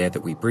humidifying the air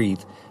that we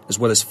breathe, as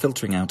well as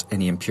filtering out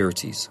any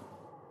impurities.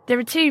 There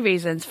are two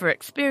reasons for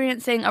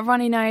experiencing a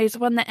runny nose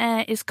when the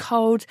air is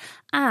cold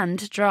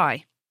and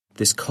dry.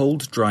 This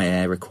cold, dry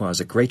air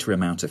requires a greater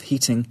amount of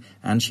heating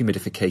and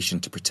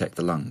humidification to protect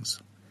the lungs.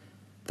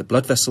 The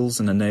blood vessels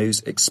in the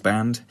nose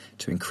expand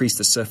to increase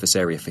the surface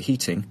area for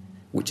heating,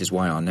 which is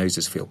why our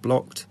noses feel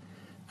blocked,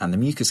 and the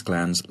mucus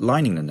glands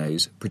lining the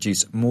nose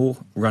produce more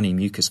runny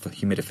mucus for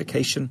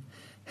humidification,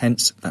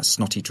 hence that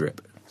snotty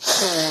drip.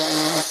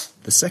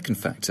 The second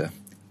factor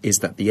is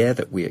that the air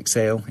that we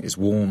exhale is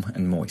warm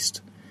and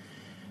moist.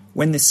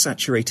 When this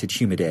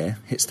saturated humid air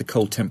hits the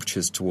cold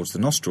temperatures towards the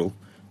nostril,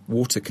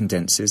 water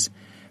condenses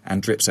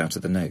and drips out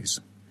of the nose.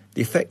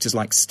 The effect is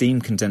like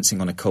steam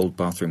condensing on a cold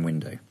bathroom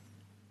window.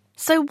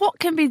 So what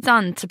can be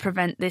done to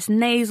prevent this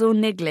nasal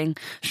niggling,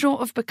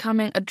 short of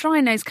becoming a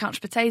dry-nosed couch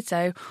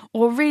potato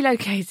or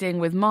relocating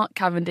with Mark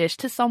Cavendish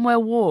to somewhere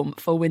warm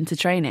for winter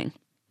training?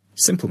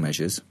 Simple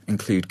measures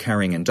include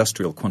carrying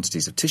industrial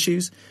quantities of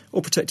tissues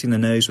or protecting the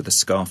nose with a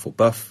scarf or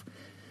buff.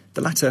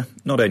 The latter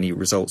not only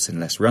results in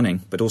less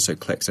running, but also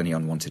collects any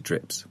unwanted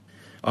drips.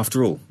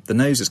 After all, the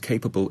nose is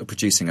capable of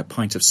producing a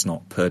pint of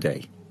snot per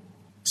day.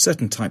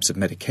 Certain types of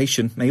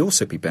medication may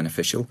also be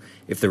beneficial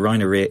if the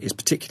rhinorrhea is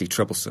particularly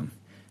troublesome.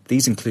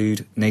 These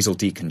include nasal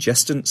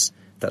decongestants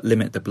that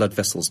limit the blood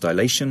vessels'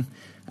 dilation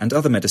and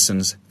other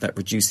medicines that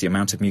reduce the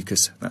amount of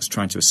mucus that's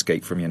trying to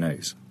escape from your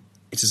nose.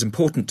 It is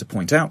important to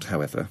point out,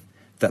 however,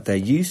 that their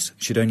use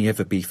should only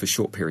ever be for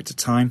short periods of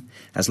time,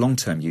 as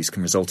long-term use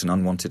can result in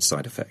unwanted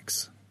side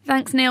effects.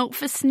 Thanks, Neil,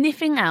 for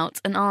sniffing out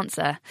an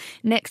answer.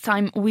 Next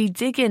time, we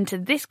dig into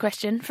this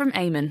question from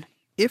Eamon.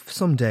 If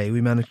someday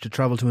we managed to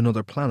travel to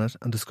another planet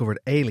and discovered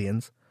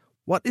aliens,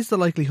 what is the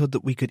likelihood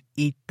that we could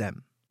eat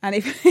them? And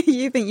if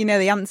you think you know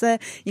the answer,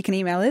 you can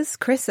email us,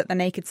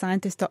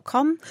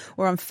 chris@thenakedscientist.com,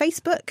 or on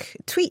Facebook,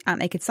 tweet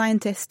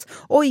 @nakedscientist,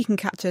 or you can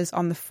catch us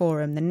on the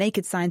forum,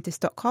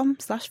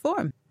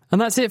 thenakedscientist.com/forum.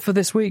 And that's it for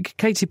this week.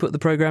 Katie put the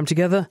programme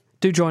together.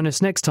 Do join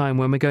us next time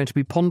when we're going to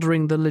be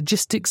pondering the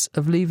logistics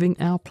of leaving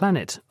our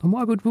planet. And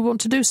why would we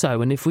want to do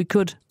so? And if we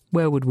could,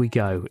 where would we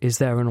go? Is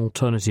there an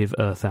alternative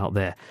Earth out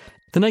there?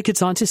 The Naked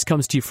Scientist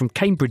comes to you from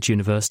Cambridge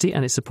University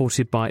and it's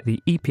supported by the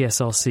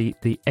EPSRC,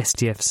 the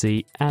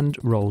STFC and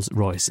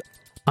Rolls-Royce.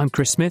 I'm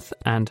Chris Smith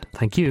and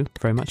thank you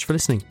very much for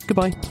listening.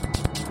 Goodbye.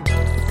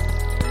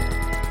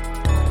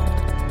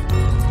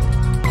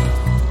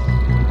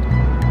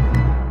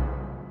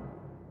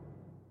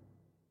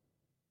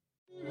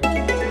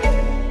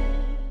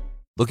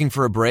 Looking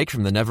for a break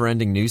from the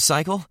never-ending news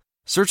cycle?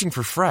 Searching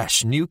for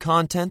fresh, new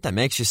content that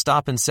makes you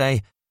stop and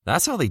say,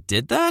 "That's how they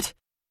did that?"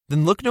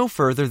 Then look no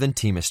further than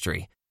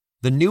Teamistry,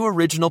 the new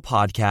original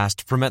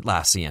podcast from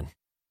Atlassian.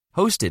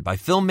 Hosted by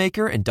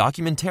filmmaker and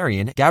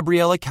documentarian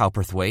Gabriella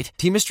Cowperthwaite,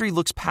 Teamistry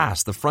looks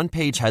past the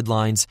front-page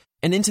headlines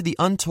and into the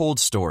untold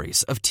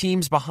stories of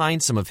teams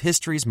behind some of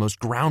history's most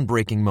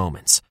groundbreaking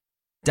moments.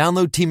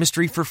 Download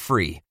Teamistry for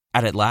free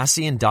at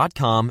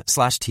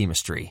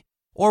Atlassian.com/Teamistry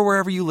or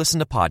wherever you listen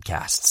to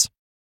podcasts.